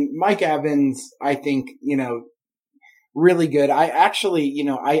it. I mean, Mike Evans, I think, really good. I actually,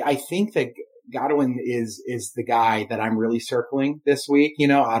 I think that Godwin is the guy that I'm really circling this week,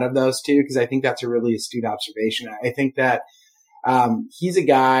 out of those two, because I think that's a really astute observation. I think that he's a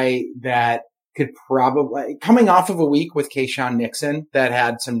guy that could probably, coming off of a week with Keyshawn Nixon that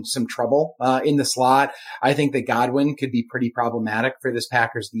had some trouble in the slot, I think that Godwin could be pretty problematic for this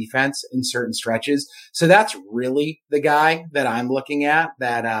Packers defense in certain stretches. So that's really the guy that I'm looking at,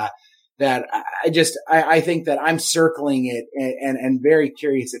 that I think that I'm circling it and very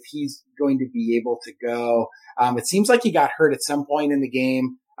curious if he's going to be able to go. It seems like he got hurt at some point in the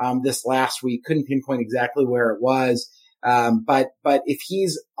game this last week. Couldn't pinpoint exactly where it was. But if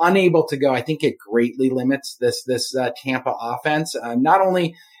he's unable to go, I think it greatly limits this Tampa offense.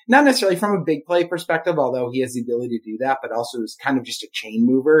 Not necessarily from a big play perspective, although he has the ability to do that, but also is kind of just a chain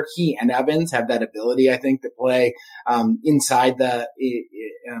mover. He and Evans have that ability, I think, to play, inside the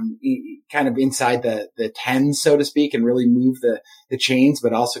 10s, so to speak, and really move the chains,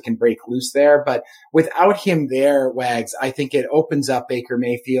 but also can break loose there. But without him there, Wags, I think it opens up Baker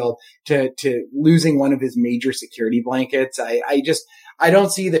Mayfield to losing one of his major security blankets. I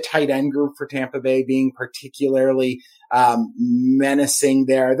don't see the tight end group for Tampa Bay being particularly menacing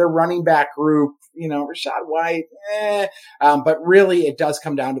there. Their running back group, Rashad White, but really it does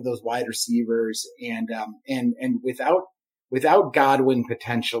come down to those wide receivers, and without Godwin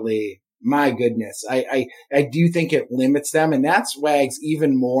potentially, my goodness, I do think it limits them, and that's, Wags,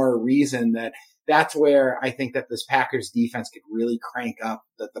 even more reason that's where I think that this Packers defense could really crank up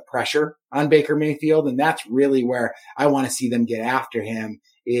the pressure on Baker Mayfield. And that's really where I want to see them get after him,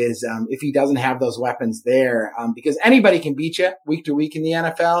 is if he doesn't have those weapons there, because anybody can beat you week to week in the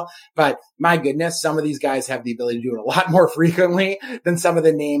NFL. But my goodness, some of these guys have the ability to do it a lot more frequently than some of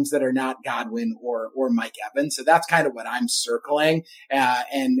the names that are not Godwin or Mike Evans. So that's kind of what I'm circling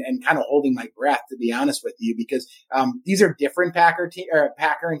and kind of holding my breath, to be honest with you, because these are different Packer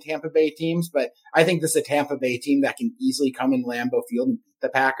and Tampa Bay teams. But I think this is a Tampa Bay team that can easily come in Lambeau Field and beat the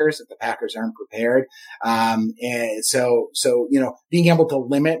Packers if the Packers aren't prepared. And so, being able to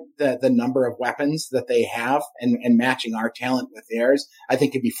limit the number of weapons that they have and matching our talent with theirs, I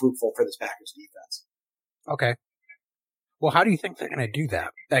think could be fruitful for this Packers defense. Okay. Well, how do you think they're going to do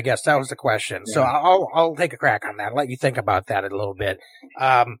that? I guess that was the question. Yeah. So I'll take a crack on that. Let you think about that a little bit.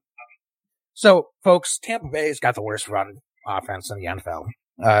 So folks, Tampa Bay's got the worst run offense in the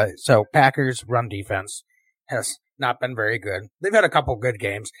NFL. So Packers run defense has not been very good. They've had a couple good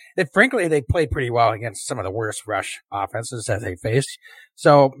games. Frankly, they played pretty well against some of the worst rush offenses that they faced.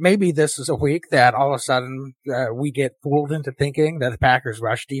 So maybe this is a week that all of a sudden we get fooled into thinking that the Packers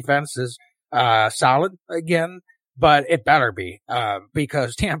rush defense is solid again. But it better be,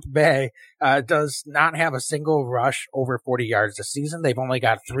 because Tampa Bay does not have a single rush over 40 yards this season. They've only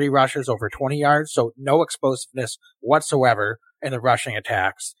got 3 rushes over 20 yards, so no explosiveness whatsoever in the rushing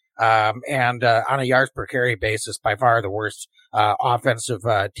attacks. And on a yards per carry basis, by far the worst offensive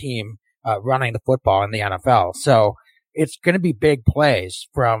team running the football in the NFL. So it's going to be big plays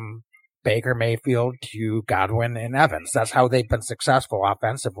from Baker Mayfield to Godwin and Evans. That's how they've been successful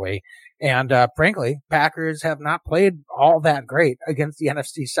offensively. And frankly, Packers have not played all that great against the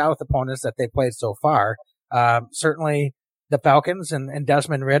NFC South opponents that they played so far. Certainly the Falcons and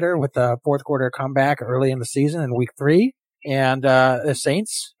Desmond Ridder with the fourth quarter comeback early in the season in week 3. And the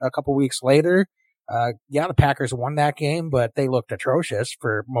Saints a couple weeks later. The Packers won that game, but they looked atrocious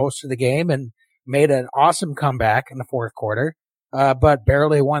for most of the game and made an awesome comeback in the fourth quarter, but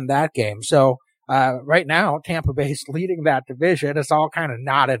barely won that game. So right now, Tampa Bay's leading that division. It's all kind of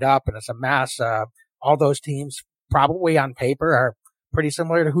knotted up and it's a mess. All those teams probably on paper are pretty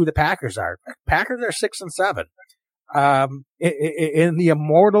similar to who the Packers are. Packers are 6-7. In the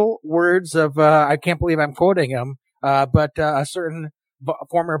immortal words of, I can't believe I'm quoting him, but a certain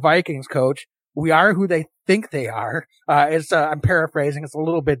former Vikings coach, we are who they think they are. I'm paraphrasing. It's a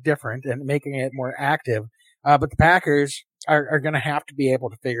little bit different and making it more active. But the Packers are going to have to be able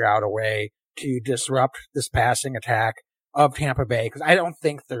to figure out a way to disrupt this passing attack of Tampa Bay, because I don't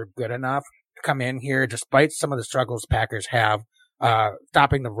think they're good enough to come in here, despite some of the struggles Packers have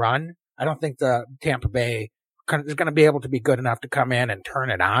stopping the run. I don't think the Tampa Bay is going to be able to be good enough to come in and turn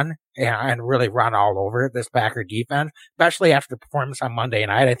it on and really run all over this Packer defense, especially after the performance on Monday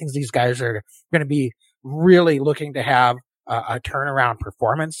night. I think these guys are going to be really looking to have a turnaround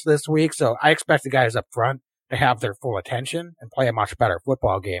performance this week. So I expect the guys up front to have their full attention and play a much better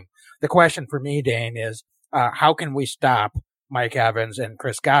football game. The question for me, Dane, is how can we stop Mike Evans and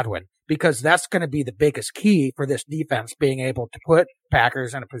Chris Godwin? Because that's going to be the biggest key for this defense, being able to put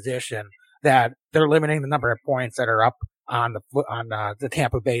Packers in a position that they're limiting the number of points that are up on the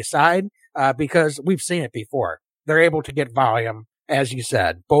Tampa Bay side, because we've seen it before. They're able to get volume, as you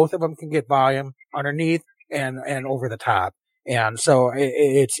said. Both of them can get volume underneath and over the top. And so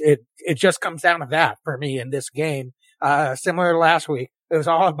it just comes down to that for me in this game. Similar to last week, it was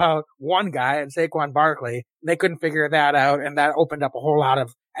all about one guy and Saquon Barkley. They couldn't figure that out, and that opened up a whole lot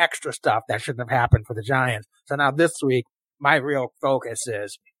of extra stuff that shouldn't have happened for the Giants. So now this week, my real focus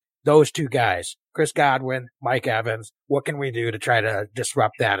is those two guys, Chris Godwin, Mike Evans. What can we do to try to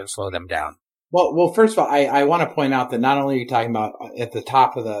disrupt that and slow them down? Well, first of all, I want to point out that not only are you talking about at the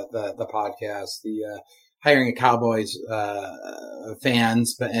top of the podcast, the hiring a Cowboys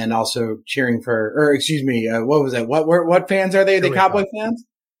fans, but and also cheering for, or excuse me, what was it? What fans are they? The Cowboy fans?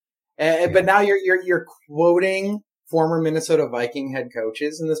 But now you're quoting former Minnesota Viking head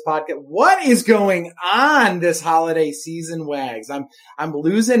coaches in this podcast. What is going on this holiday season, Wags? I'm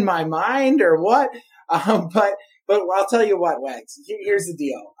losing my mind or what? But I'll tell you what, Wags. Here's the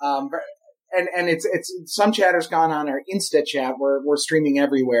deal. And it's some chatter's gone on our Insta chat. We're streaming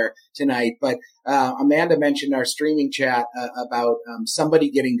everywhere tonight, but Amanda mentioned our streaming chat about somebody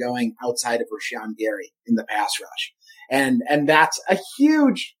getting going outside of Rashawn Gary in the pass rush. And that's a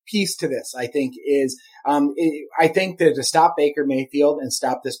huge piece to this, I think, is I think that to stop Baker Mayfield and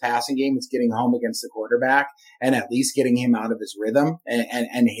stop this passing game, it's getting home against the quarterback and at least getting him out of his rhythm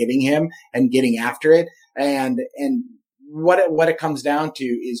and hitting him and getting after it. And what it comes down to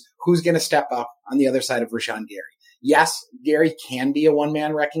is who's going to step up on the other side of Rashawn Gary. Yes, Gary can be a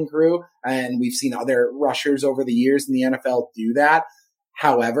one-man wrecking crew, and we've seen other rushers over the years in the NFL do that.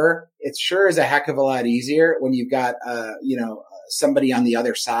 However, it sure is a heck of a lot easier when you've got, somebody on the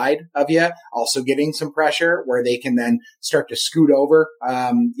other side of you also getting some pressure where they can then start to scoot over,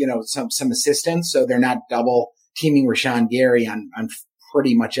 some assistance. So they're not double teaming Rashawn Gary on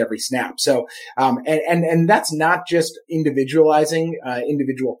pretty much every snap. So, and that's not just individualizing,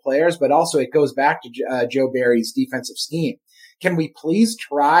 individual players, but also it goes back to Joe Barry's defensive scheme. Can we please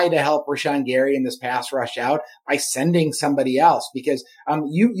try to help Rashawn Gary in this pass rush out by sending somebody else? Because,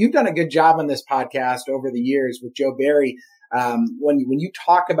 you've done a good job on this podcast over the years with Joe Barry. When you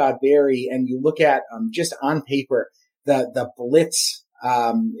talk about Barry and you look at, just on paper, the blitz,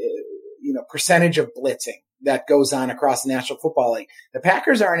 percentage of blitzing that goes on across the National Football League. The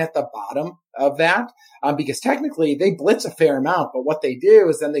Packers aren't at the bottom of that, because technically they blitz a fair amount, but what they do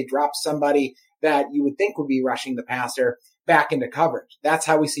is then they drop somebody that you would think would be rushing the passer back into coverage. That's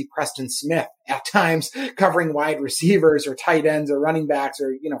how we see Preston Smith at times covering wide receivers or tight ends or running backs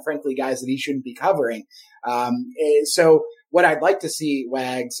or, frankly, guys that he shouldn't be covering. So what I'd like to see,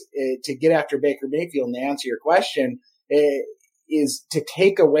 Wags, to get after Baker Mayfield and to answer your question, is to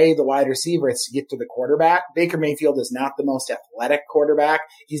take away the wide receiver. It's to get to the quarterback. Baker Mayfield is not the most athletic quarterback.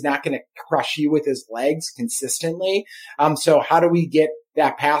 He's not going to crush you with his legs consistently. So how do we get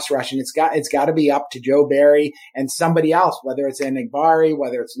that pass rush? And it's got to be up to Joe Barry and somebody else, whether it's Enigbari,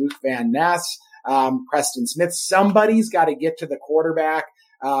 whether it's Luke Van Ness, Preston Smith. Somebody's got to get to the quarterback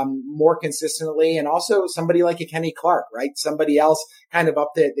more consistently, and also somebody like a Kenny Clark, right? Somebody else kind of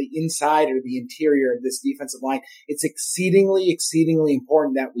up the inside or the interior of this defensive line. It's exceedingly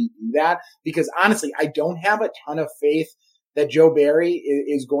important that we do that, because honestly, I don't have a ton of faith that Joe Barry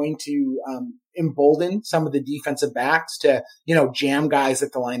is going to embolden some of the defensive backs to, jam guys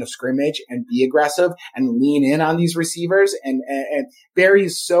at the line of scrimmage and be aggressive and lean in on these receivers. And Barry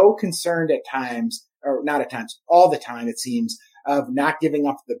is so concerned at times, or not at times, all the time, it seems, of not giving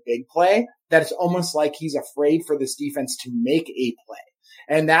up the big play, that it's almost like he's afraid for this defense to make a play.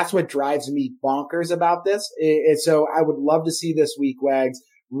 And that's what drives me bonkers about this. So I would love to see this week, Wags,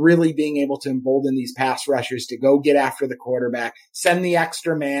 really being able to embolden these pass rushers to go get after the quarterback, send the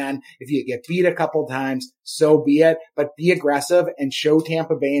extra man. If you get beat a couple times, so be it, but be aggressive and show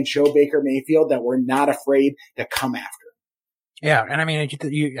Tampa Bay and show Baker Mayfield that we're not afraid to come after. Yeah, and I mean, I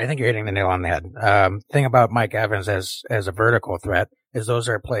think you're hitting the nail on the head. Thing about Mike Evans as a vertical threat is those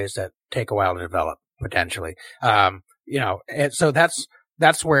are plays that take a while to develop potentially. And so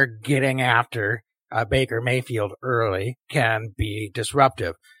that's where getting after Baker Mayfield early can be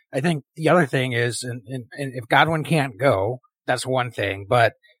disruptive. I think the other thing is, and if Godwin can't go, that's one thing,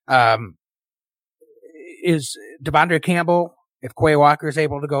 but is Devondre Campbell, if Quay Walker is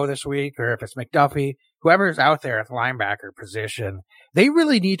able to go this week, or if it's McDuffie, whoever's out there at the linebacker position, they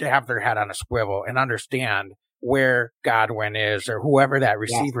really need to have their head on a swivel and understand where Godwin is or whoever that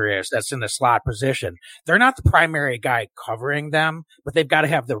receiver is that's in the slot position. They're not the primary guy covering them, but they've got to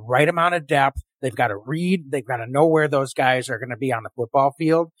have the right amount of depth. They've got to read. They've got to know where those guys are going to be on the football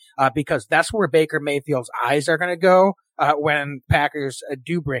field, because that's where Baker Mayfield's eyes are going to go when Packers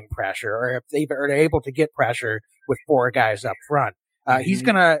do bring pressure, or if they are able to get pressure with four guys up front.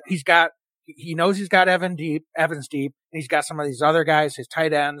 He knows he's got Evans deep, and he's got some of these other guys, his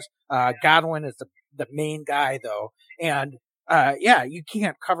tight ends. Godwin is the main guy though. And, you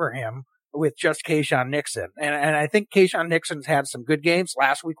can't cover him with just Keyshawn Nixon. And I think Keyshawn Nixon's had some good games.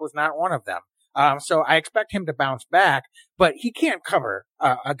 Last week was not one of them. So I expect him to bounce back, but he can't cover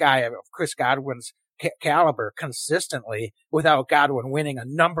a guy of Chris Godwin's caliber consistently without Godwin winning a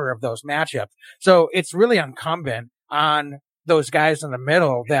number of those matchups. So it's really incumbent on those guys in the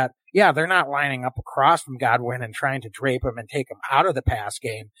middle that, they're not lining up across from Godwin and trying to drape him and take him out of the pass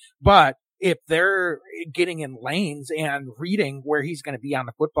game. But if they're getting in lanes and reading where he's going to be on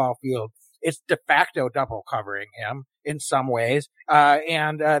the football field, it's de facto double covering him in some ways.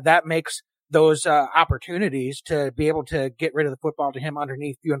 And that makes those opportunities to be able to get rid of the football to him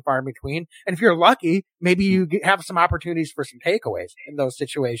underneath, few and far in between. And if you're lucky, maybe you have some opportunities for some takeaways in those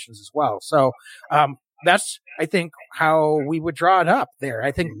situations as well. So that's, I think, how we would draw it up there.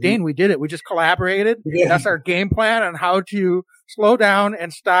 I think, Dane, we did it. We just collaborated. Yeah. That's our game plan on how to slow down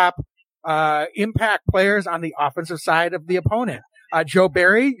and stop impact players on the offensive side of the opponent. Joe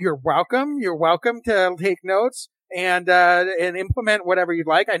Barry, you're welcome. You're welcome to take notes and implement whatever you'd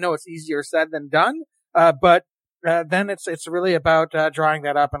like. I know it's easier said than done, but then it's really about drawing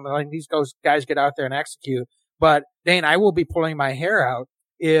that up and letting these guys get out there and execute. But Dane, I will be pulling my hair out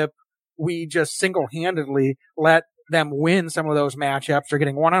if we just single-handedly let them win some of those matchups. They're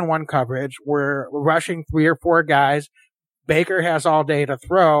getting one-on-one coverage. We're rushing 3 or 4 guys. Baker has all day to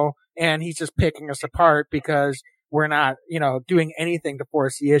throw, and he's just picking us apart because we're not, doing anything to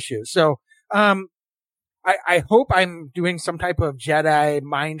force the issue. So, I hope I'm doing some type of Jedi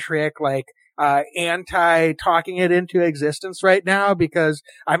mind trick, like, anti-talking it into existence right now, because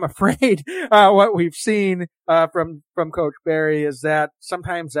I'm afraid, what we've seen, from Coach Barry is that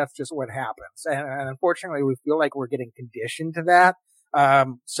sometimes that's just what happens. And unfortunately, we feel like we're getting conditioned to that.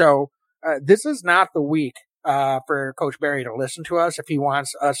 This is not the week, for Coach Barry to listen to us if he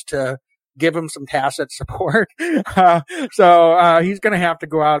wants us to give him some tacit support. He's going to have to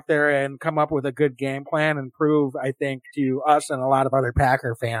go out there and come up with a good game plan and prove, I think, to us and a lot of other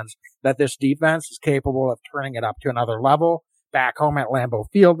Packer fans that this defense is capable of turning it up to another level back home at Lambeau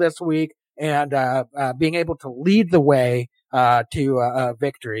Field this week and, being able to lead the way, to a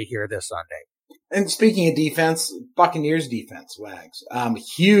victory here this Sunday. And speaking of defense, Buccaneers defense, Wags.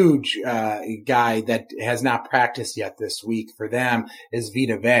 Huge, guy that has not practiced yet this week for them is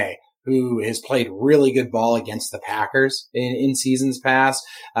Vita Vea, who has played really good ball against the Packers in seasons past.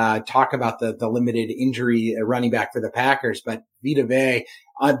 Talk about the limited injury running back for the Packers, but Vita Vea,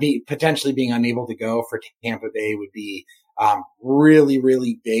 potentially being unable to go for Tampa Bay would be really,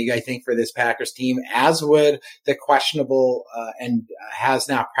 really big, I think, for this Packers team, as would the questionable and has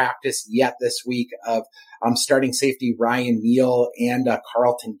not practiced yet this week of starting safety Ryan Neal and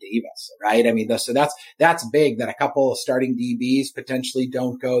Carlton Davis, right? I mean, so that's big that a couple of starting DBs potentially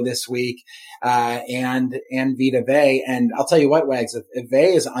don't go this week, and Vita Vea. And I'll tell you what, Wags, if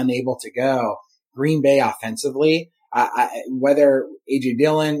Vea is unable to go, Green Bay offensively, whether AJ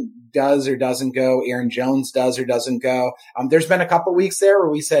Dillon does or doesn't go, Aaron Jones does or doesn't go. There's been a couple weeks there where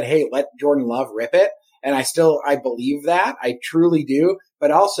we said, hey, let Jordan Love rip it. And I believe that. I truly do.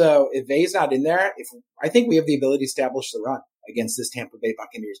 But also, if Vea's not in there, I think we have the ability to establish the run against this Tampa Bay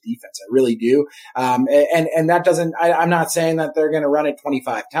Buccaneers defense. I really do. And that doesn't, I'm not saying that they're going to run it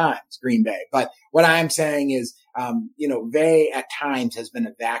 25 times, Green Bay. But what I'm saying is, Vea at times has been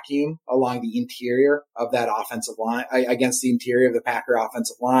a vacuum along the interior of that offensive line, against the interior of the Packer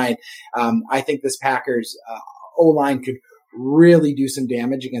offensive line. I think this Packers, O-line could really do some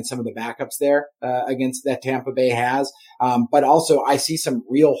damage against some of the backups there, against that Tampa Bay has. But also I see some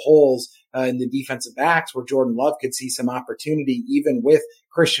real holes, in the defensive backs where Jordan Love could see some opportunity even with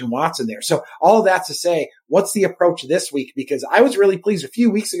Christian Watson there. So all of that to say, what's the approach this week? Because I was really pleased a few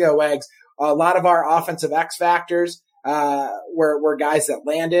weeks ago, Wags, a lot of our offensive X factors, were guys that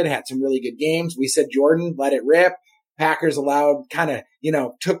landed, had some really good games. We said, Jordan, let it rip. Packers allowed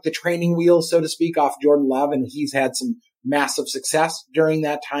took the training wheels, so to speak, off Jordan Love, and he's had some massive success during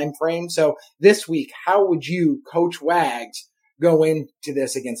that time frame. So this week, how would you, Coach Wags, go into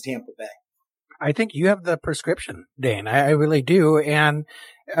this against Tampa Bay? I think you have the prescription, Dane. I really do. And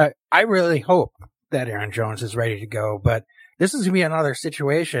I really hope that Aaron Jones is ready to go. But this is going to be another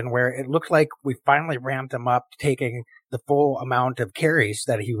situation where it looks like we finally ramped him up, taking the full amount of carries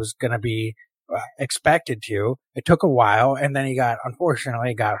that he was going to be expected to. It took a while, and then he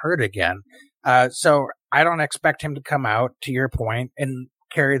unfortunately got hurt again. So I don't expect him to come out, to your point, and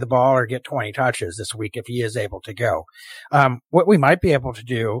carry the ball or get 20 touches this week if he is able to go. What we might be able to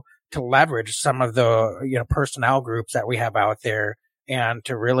do to leverage some of the, personnel groups that we have out there and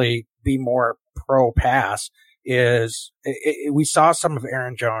to really be more pro pass is we saw some of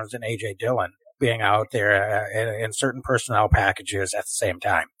Aaron Jones and AJ Dillon being out there in certain personnel packages at the same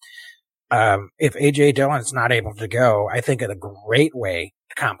time. If AJ Dillon's not able to go, I think a great way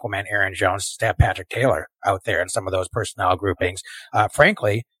to complement Aaron Jones is to have Patrick Taylor out there in some of those personnel groupings.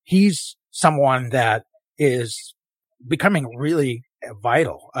 Frankly, he's someone that is becoming really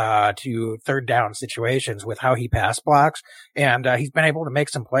vital to third down situations with how he pass blocks. And he's been able to make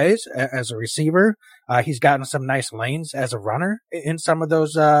some plays as a receiver. He's gotten some nice lanes as a runner in some of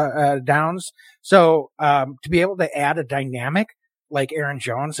those downs. So to be able to add a dynamic like Aaron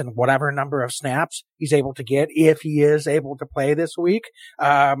Jones and whatever number of snaps he's able to get, if he is able to play this week,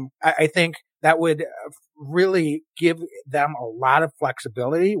 I think that would really give them a lot of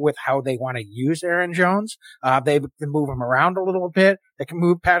flexibility with how they want to use Aaron Jones. They can move him around a little bit. They can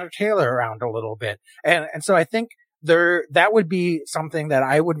move Patrick Taylor around a little bit. And so I think that would be something that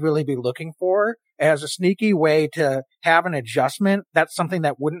I would really be looking for as a sneaky way to have an adjustment. That's something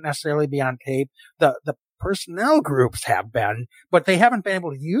that wouldn't necessarily be on tape. The personnel groups have been, but they haven't been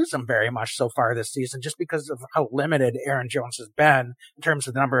able to use them very much so far this season just because of how limited Aaron Jones has been in terms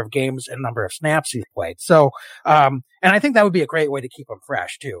of the number of games and number of snaps he's played. So, and I think that would be a great way to keep him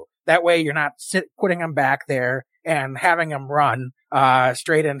fresh too. That way you're not putting him back there and having him run,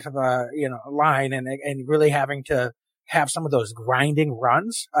 straight into the, line and really having to have some of those grinding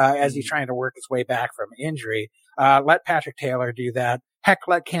runs, as he's trying to work his way back from injury. Let Patrick Taylor do that. Heck,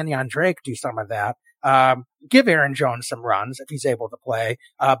 let Kenyon Drake do some of that. give Aaron Jones some runs if he's able to play,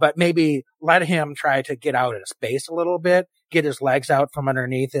 but maybe let him try to get out of space a little bit, get his legs out from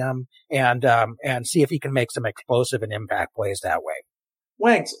underneath him, and see if he can make some explosive and impact plays that way.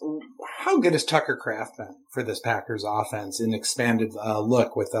 Wags, how good has Tucker Kraft been for this Packers offense in expanded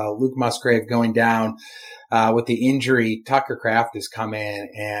look with Luke Musgrave going down with the injury? Tucker Kraft has come in,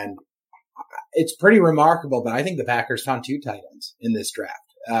 and it's pretty remarkable. But I think the Packers found 2 tight ends in this draft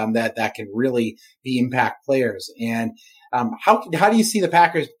that can really be impact players. And how do you see the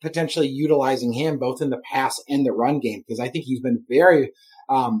Packers potentially utilizing him both in the pass and the run game? Because I think he's been very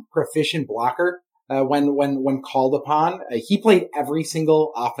proficient blocker. When called upon, he played every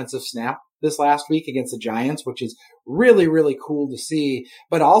single offensive snap this last week against the Giants, which is really, really cool to see.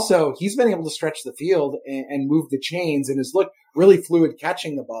 But also he's been able to stretch the field and move the chains and has looked really fluid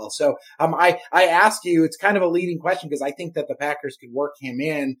catching the ball. So, I ask you, it's kind of a leading question because I think that the Packers could work him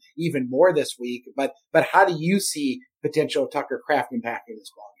in even more this week. But how do you see potential Tucker Kraft impacting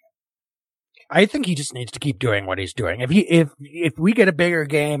this ball? I think he just needs to keep doing what he's doing. If we get a bigger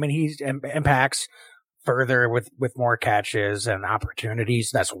game and he impacts further with more catches and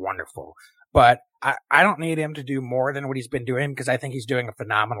opportunities, that's wonderful. But I don't need him to do more than what he's been doing because I think he's doing a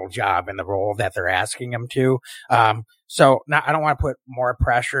phenomenal job in the role that they're asking him to. So now I don't want to put more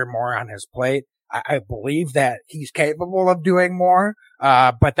pressure, more on his plate. I believe that he's capable of doing more,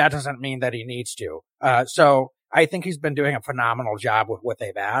 but that doesn't mean that he needs to. So I think he's been doing a phenomenal job with what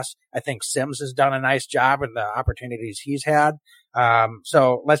they've asked. I think Sims has done a nice job in the opportunities he's had.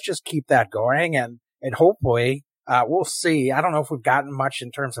 So let's just keep that going and hopefully, we'll see. I don't know if we've gotten much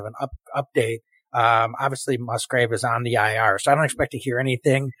in terms of an update. Obviously Musgrave is on the IR, so I don't expect to hear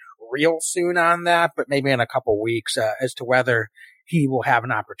anything real soon on that, but maybe in a couple weeks, as to whether he will have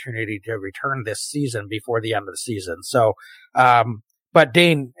an opportunity to return this season before the end of the season. So, but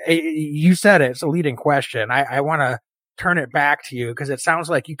Dane, you said it's a leading question. I want to turn it back to you because it sounds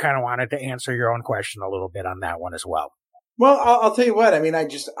like you kind of wanted to answer your own question a little bit on that one as well. Well, I'll tell you what. I mean, I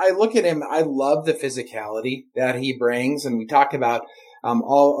look at him. I love the physicality that he brings. And we talk about,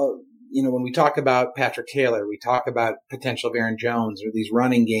 when we talk about Patrick Taylor, we talk about potential of Aaron Jones or these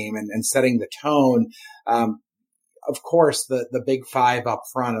running game and setting the tone. Of course, the big 5 up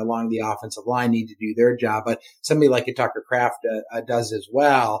front along the offensive line need to do their job, but somebody like a Tucker Kraft does as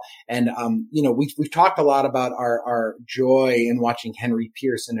well. And, we've talked a lot about our joy in watching Henry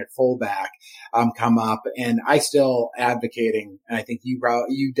Pearson at fullback, come up. And I still advocating, and I think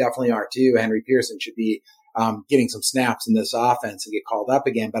you definitely are too. Henry Pearson should be, getting some snaps in this offense and get called up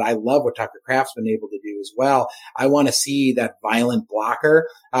again. But I love what Tucker Kraft's been able to do as well. I want to see that violent blocker,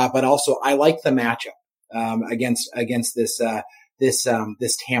 but also I like the matchup. Against this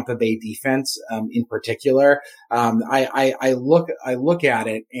Tampa Bay defense, in particular. I look at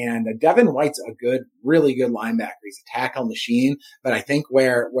it and Devin White's a really good linebacker. He's a tackle machine, but I think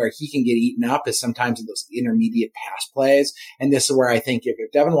where he can get eaten up is sometimes in those intermediate pass plays. And this is where I think if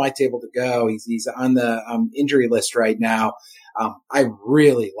Devin White's able to go, he's on the injury list right now. I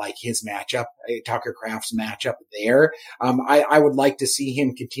really like his matchup, Tucker Kraft's matchup there. I would like to see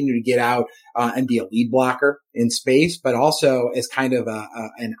him continue to get out, and be a lead blocker in space, but also as kind of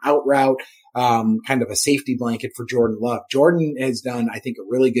an out route, kind of a safety blanket for Jordan Love. Jordan has done, I think, a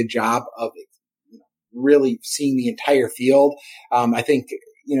really good job of really seeing the entire field. I think,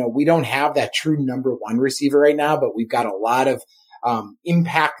 we don't have that true number 1 receiver right now, but we've got a lot of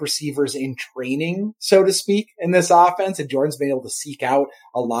impact receivers in training, so to speak, in this offense. And Jordan's been able to seek out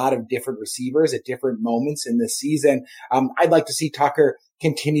a lot of different receivers at different moments in this season. I'd like to see Tucker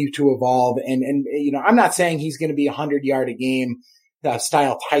continue to evolve. And I'm not saying he's going to be 100-yard a game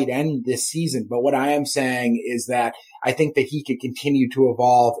style tight end this season. But what I am saying is that I think that he could continue to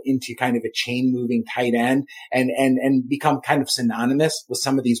evolve into kind of a chain moving tight end and become kind of synonymous with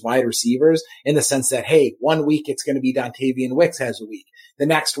some of these wide receivers in the sense that, hey, 1 week it's going to be Dontavian Wicks has a week. The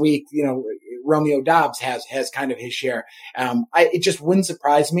next week, Romeo Doubs has kind of his share. It just wouldn't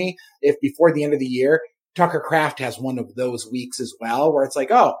surprise me if before the end of the year, Tucker Kraft has one of those weeks as well, where it's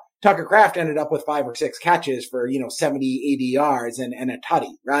like, oh, Tucker Kraft ended up with 5 or 6 catches for, 70, 80 yards and a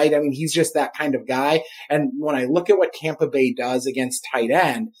tutty, right? I mean, he's just that kind of guy. And when I look at what Tampa Bay does against tight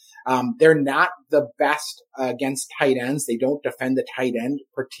end, they're not the best against tight ends. They don't defend the tight end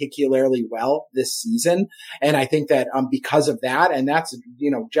particularly well this season. And I think that, because of that, and that's,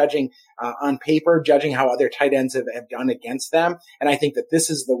 judging, on paper, judging how other tight ends have done against them. And I think that this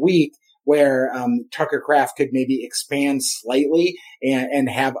is the week where Tucker Kraft could maybe expand slightly and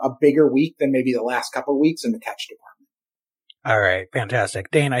have a bigger week than maybe the last couple of weeks in the catch department. All right,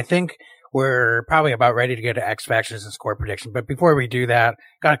 fantastic. Dane, I think we're probably about ready to get to X Factors and score prediction. But before we do that,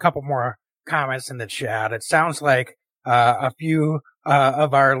 got a couple more comments in the chat. It sounds like a few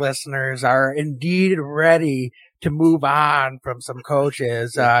of our listeners are indeed ready to move on from some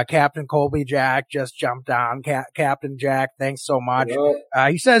coaches. Captain Colby Jack just jumped on. Captain Jack, thanks so much.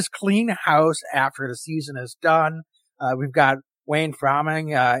 He says clean house after the season is done. We've got Wayne Fromming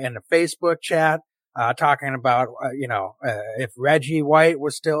in the Facebook chat talking about, if Reggie White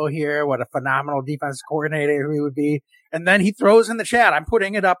was still here, what a phenomenal defense coordinator he would be. And then he throws in the chat, I'm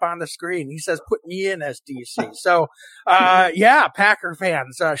putting it up on the screen. He says, put me in as DC. So, Packer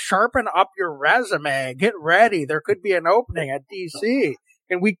fans, sharpen up your resume. Get ready. There could be an opening at DC.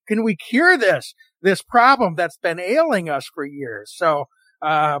 Can we cure this problem that's been ailing us for years? So,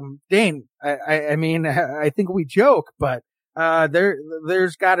 Dane, I mean, I think we joke, but,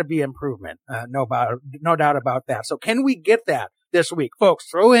 there's gotta be improvement. No doubt about that. So can we get that this week? Folks,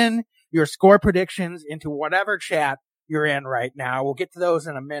 throw in your score predictions into whatever chat you're in right now. We'll get to those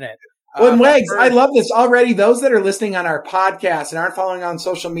in a minute. Well, and Wags, I love this already. Those that are listening on our podcast and aren't following on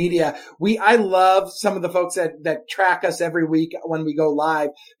social media, I love some of the folks that track us every week when we go live.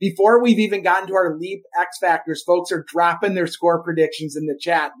 Before we've even gotten to our Leap X Factors, folks are dropping their score predictions in the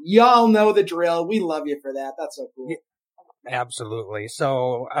chat. Y'all know the drill. We love you for that. That's so cool. Yeah, absolutely.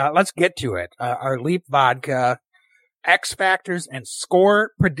 So, let's get to it. Our Leap Vodka X Factors and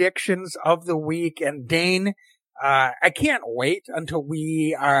score predictions of the week. And Dane, I can't wait until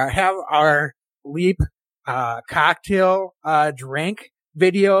we have our Leap cocktail drink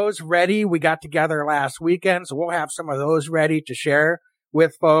videos ready. We got together last weekend, so we'll have some of those ready to share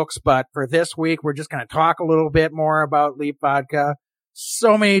with folks. But for this week, we're just going to talk a little bit more about Leap Vodka.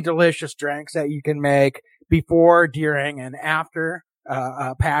 So many delicious drinks that you can make before, during, and after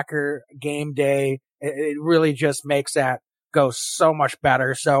a Packer game day. It really just makes that go so much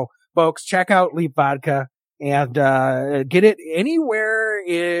better. So, folks, check out Leap Vodka and get it anywhere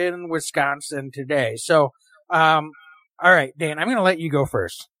in Wisconsin today. So, all right, Dan, I'm going to let you go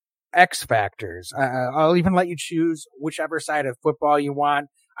first. X Factors. I'll even let you choose whichever side of football you want.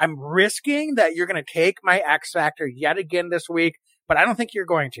 I'm risking that you're going to take my X Factor yet again this week, but I don't think you're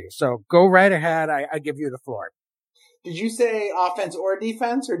going to. So go right ahead. I give you the floor. Did you say offense or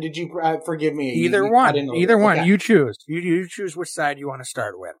defense, or did you forgive me? Either one. Either one. Okay. You choose. You choose which side you want to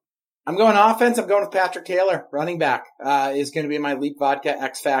start with. I'm going offense. I'm going with Patrick Taylor, running back, is going to be my Leap Vodka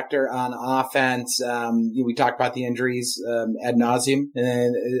X Factor on offense. We talked about the injuries ad nauseum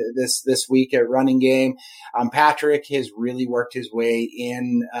this week at running game. Patrick has really worked his way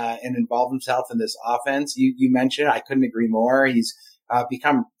in and involved himself in this offense. You mentioned, I couldn't agree more. He's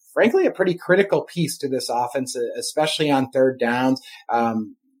become, frankly, a pretty critical piece to this offense, especially on third downs.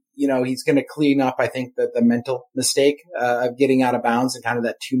 He's going to clean up, I think, the mental mistake of getting out of bounds and kind of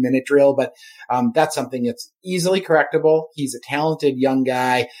that 2-minute drill. But that's something that's easily correctable. He's a talented young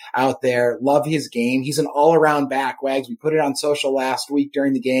guy out there. Love his game. He's an all-around back. Wags, we put it on social last week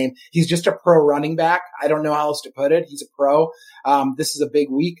during the game. He's just a pro running back. I don't know how else to put it. He's a pro. This is a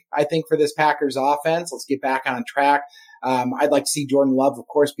big week, I think, for this Packers offense. Let's get back on track. I'd like to see Jordan Love, of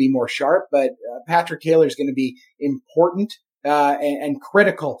course, be more sharp, but Patrick Taylor is going to be important and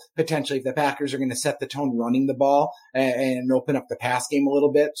critical potentially if the Packers are going to set the tone running the ball and open up the pass game a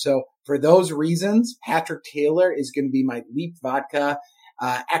little bit. So for those reasons, Patrick Taylor is going to be my Leap Vodka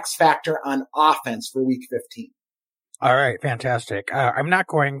X Factor on offense for Week 15. All right, fantastic. I'm not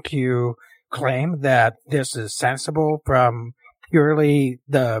going to claim that this is sensible from purely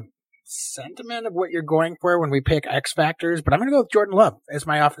the sentiment of what you're going for when we pick X Factors, but I'm going to go with Jordan Love as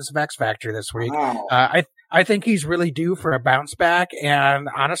my offensive X Factor this week. Wow. I think he's really due for a bounce back, and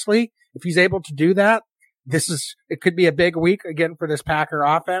honestly, if he's able to do that, it could be a big week again for this Packer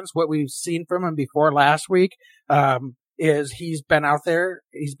offense. What we've seen from him before last week, is he's been out there,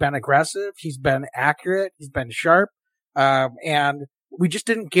 he's been aggressive, he's been accurate, he's been sharp, and we just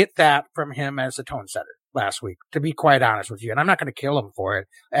didn't get that from him as a tone setter last week, to be quite honest with you. And I'm not going to kill him for it.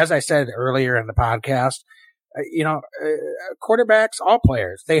 As I said earlier in the podcast, quarterbacks, all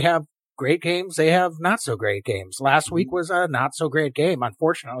players, they have great games. They have not so great games. Last week was a not so great game,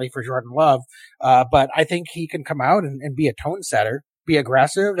 unfortunately, for Jordan Love. But I think he can come out and be a tone setter, be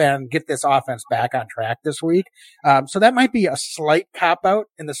aggressive, and get this offense back on track this week. So that might be a slight cop out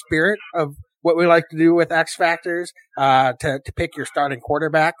in the spirit of what we like to do with X Factors, to pick your starting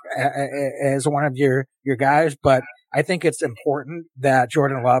quarterback as one of your guys. But I think it's important that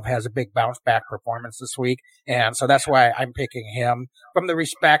Jordan Love has a big bounce back performance this week. And so that's why I'm picking him from the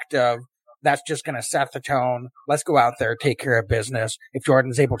respect of that's just going to set the tone. Let's go out there, take care of business. If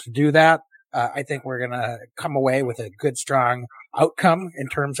Jordan's able to do that, I think we're going to come away with a good, strong outcome in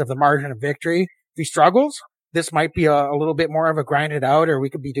terms of the margin of victory. If he struggles, this might be a little bit more of a grind it out, or we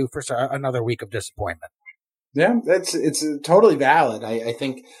could be due for another week of disappointment. Yeah, it's totally valid. I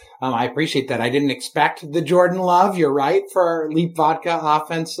think I appreciate that. I didn't expect the Jordan Love. You're right for Leap Vodka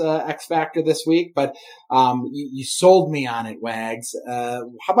offense X factor this week, but you sold me on it, Wags. How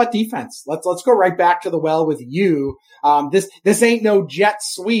about defense? Let's go right back to the well with you. This ain't no jet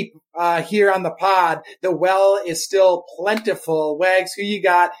sweep here on the pod. The well is still plentiful. Wags, who you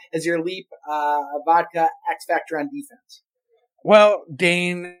got as your Leap Vodka X factor on defense? Well,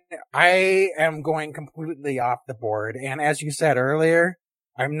 Dane, I am going completely off the board. And as you said earlier,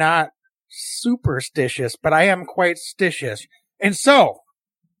 I'm not superstitious, but I am quite stitious. And so,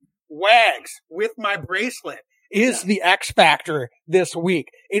 Wags, with my bracelet, is the X factor this week.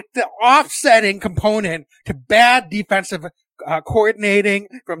 It's the offsetting component to bad defensive coordinating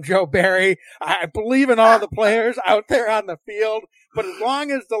from Joe Barry. I believe in all the players out there on the field, but as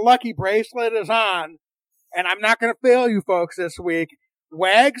long as the lucky bracelet is on, and I'm not going to fail you folks this week,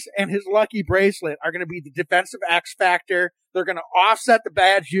 Wags and his lucky bracelet are going to be the defensive X factor. They're going to offset the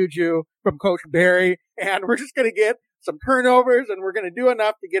bad juju from Coach Barry, and we're just going to get some turnovers, and we're going to do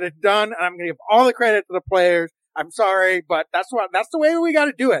enough to get it done. And I'm going to give all the credit to the players. I'm sorry, but that's the way we got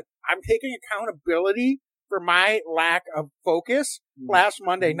to do it. I'm taking accountability for my lack of focus last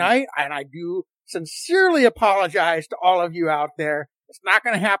Monday night, and I do sincerely apologize to all of you out there. It's not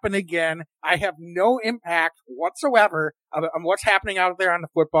going to happen again. I have no impact whatsoever on what's happening out there on the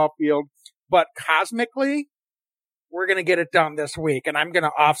football field. But cosmically, we're going to get it done this week, and I'm going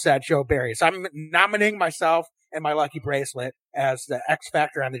to offset Joe Barry. So I'm nominating myself and my lucky bracelet as the X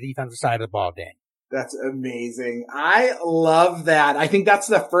factor on the defensive side of the ball, Dane. That's amazing. I love that. I think that's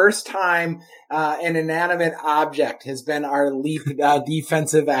the first time an inanimate object has been our Leap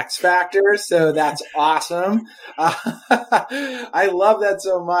defensive X factor. So that's awesome. I love that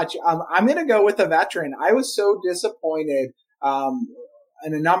so much. I'm going to go with a veteran. I was so disappointed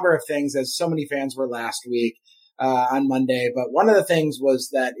in a number of things, as so many fans were last week on Monday. But one of the things was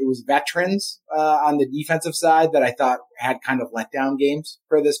that it was veterans on the defensive side that I thought had kind of letdown games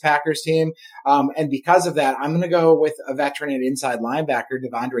for this Packers team. And because of that, I'm going to go with a veteran at inside linebacker,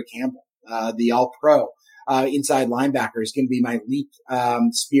 Devondre Campbell, the all-pro inside linebacker is going to be my Leap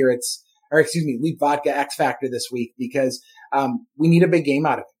Leap Vodka X factor this week, because we need a big game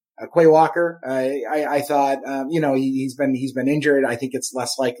out of him. Quay Walker, I thought, he's been injured. I think it's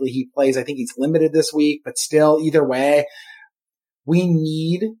less likely he plays. I think he's limited this week, but still, either way, we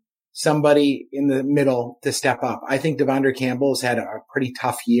need somebody in the middle to step up. I think Devondre Campbell's had a pretty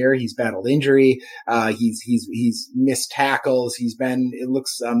tough year. He's battled injury. He's missed tackles. He's been, it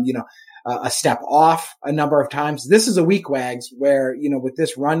looks, a step off a number of times. This is a week, Wags, where, with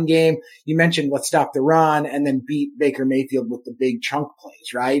this run game, you mentioned let's stop the run and then beat Baker Mayfield with the big chunk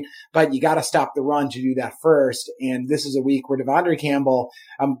plays, right? But you got to stop the run to do that first. And this is a week where Devondre Campbell,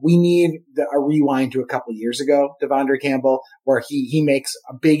 we need a rewind to a couple of years ago, Devondre Campbell, where he makes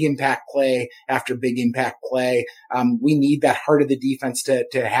a big impact play after big impact play. We need that heart of the defense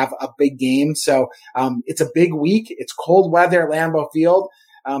to have a big game. So, it's a big week. It's cold weather at Lambeau Field.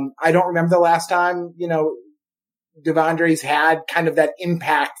 I don't remember the last time, Devondre's had kind of that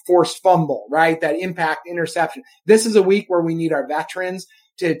impact forced fumble, right? That impact interception. This is a week where we need our veterans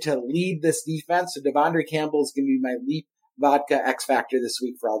to lead this defense. So Devondre Campbell is going to be my Leap Vodka X factor this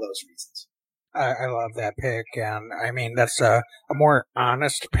week for all those reasons. I love that pick, and I mean, that's a more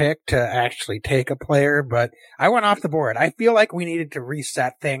honest pick to actually take a player, but I went off the board. I feel like we needed to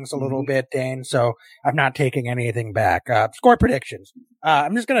reset things a little bit, Dane, so I'm not taking anything back. Score predictions.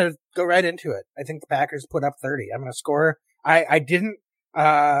 I'm just going to go right into it. I think the Packers put up 30. I'm going to score. I didn't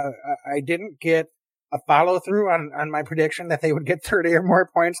get a follow through on my prediction that they would get 30 or more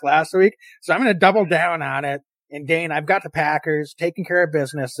points last week, so I'm going to double down on it. And Dane, I've got the Packers taking care of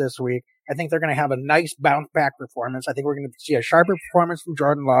business this week. I think they're going to have a nice bounce back performance. I think we're going to see a sharper performance from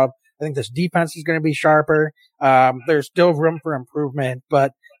Jordan Love. I think this defense is going to be sharper. There's still room for improvement,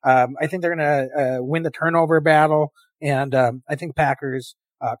 but I think they're going to win the turnover battle. And I think Packers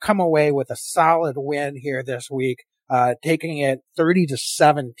come away with a solid win here this week, taking it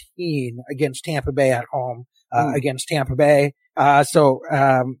 30-17 against Tampa Bay at home, against Tampa Bay. So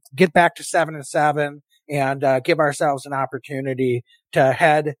get back to 7-7. And give ourselves an opportunity to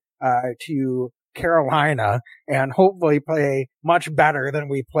head to Carolina and hopefully play much better than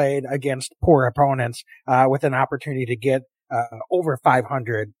we played against poor opponents, with an opportunity to get over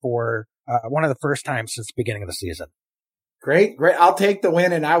 500 for one of the first times since the beginning of the season. Great. I'll take the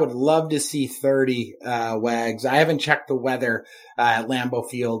win, and I would love to see 30, Wags. I haven't checked the weather at Lambeau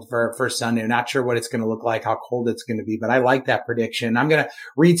Field for Sunday. I'm not sure what it's going to look like, how cold it's going to be, but I like that prediction. I'm going to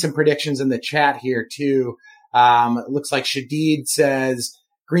read some predictions in the chat here too. It looks like Shadid says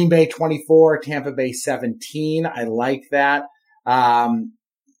Green Bay 24, Tampa Bay 17. I like that.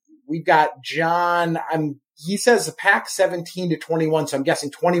 We've got John. He says the Pack 17-21. So I'm guessing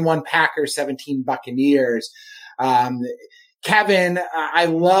 21 Packers, 17 Buccaneers. Kevin, I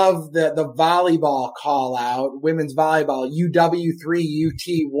love the volleyball call out, women's volleyball, UW3,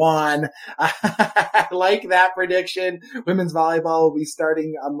 UT1. I like that prediction. Women's volleyball will be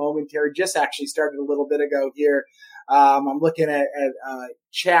starting just actually started a little bit ago here. I'm looking at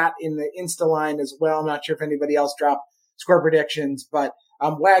chat in the Insta line as well. I'm not sure if anybody else dropped score predictions, but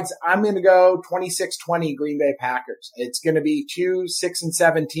Wags, I'm going to go 26-20 Green Bay Packers. It's going to be 2, 6, and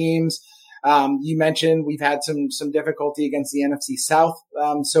 7 teams. You mentioned we've had some difficulty against the NFC South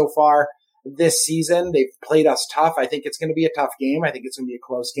so far this season. They've played us tough. I think it's going to be a tough game. I think it's going to be a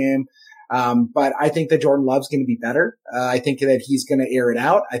close game. But I think that Jordan Love's going to be better. I think that he's going to air it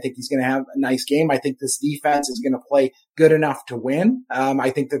out. I think he's going to have a nice game. I think this defense is going to play good enough to win. I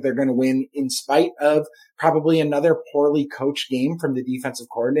think that they're going to win in spite of probably another poorly coached game from the defensive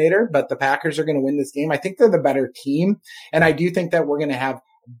coordinator, but the Packers are going to win this game. I think they're the better team. And I do think that we're going to have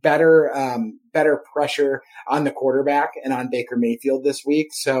better pressure on the quarterback and on Baker Mayfield this week.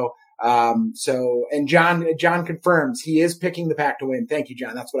 And John confirms he is picking the Pack to win. Thank you,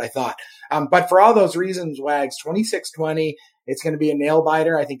 John. That's what I thought. But for all those reasons, Wags, 26-20, it's going to be a nail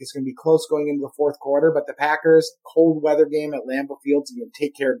biter. I think it's going to be close going into the fourth quarter, but the Packers, cold weather game at Lambeau Field, is going to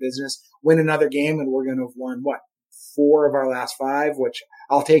take care of business, win another game, and we're going to have won 4 of our last 5, which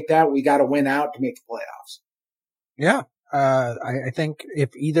I'll take that. We got to win out to make the playoffs. Yeah. I think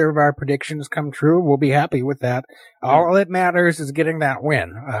if either of our predictions come true, we'll be happy with that. All that matters is getting that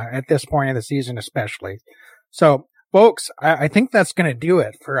win, at this point of the season, especially. So, folks, I think that's going to do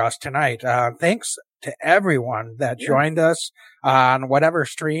it for us tonight. Thanks to everyone that joined us on whatever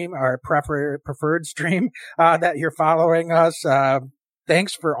stream or preferred stream, that you're following us.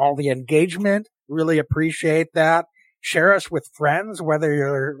 Thanks for all the engagement. Really appreciate that. Share us with friends, whether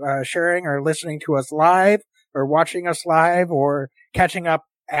you're sharing or listening to us live, or watching us live, or catching up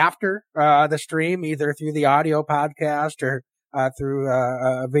after the stream, either through the audio podcast or through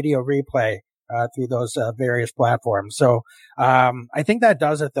a video replay through those various platforms. So I think that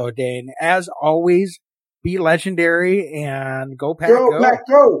does it, though, Dane. As always, be legendary and go Pack, go. Go Pack,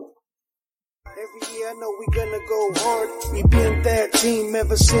 go! Every year I know we gonna go hard. We been that team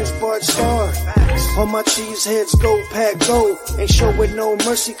ever since Bart started. On my cheese heads, go Pack, go. Ain't showing no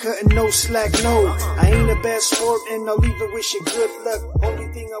mercy, cutting no slack, no. I ain't a bad sport and I'll even wish you good luck.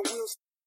 Only thing I will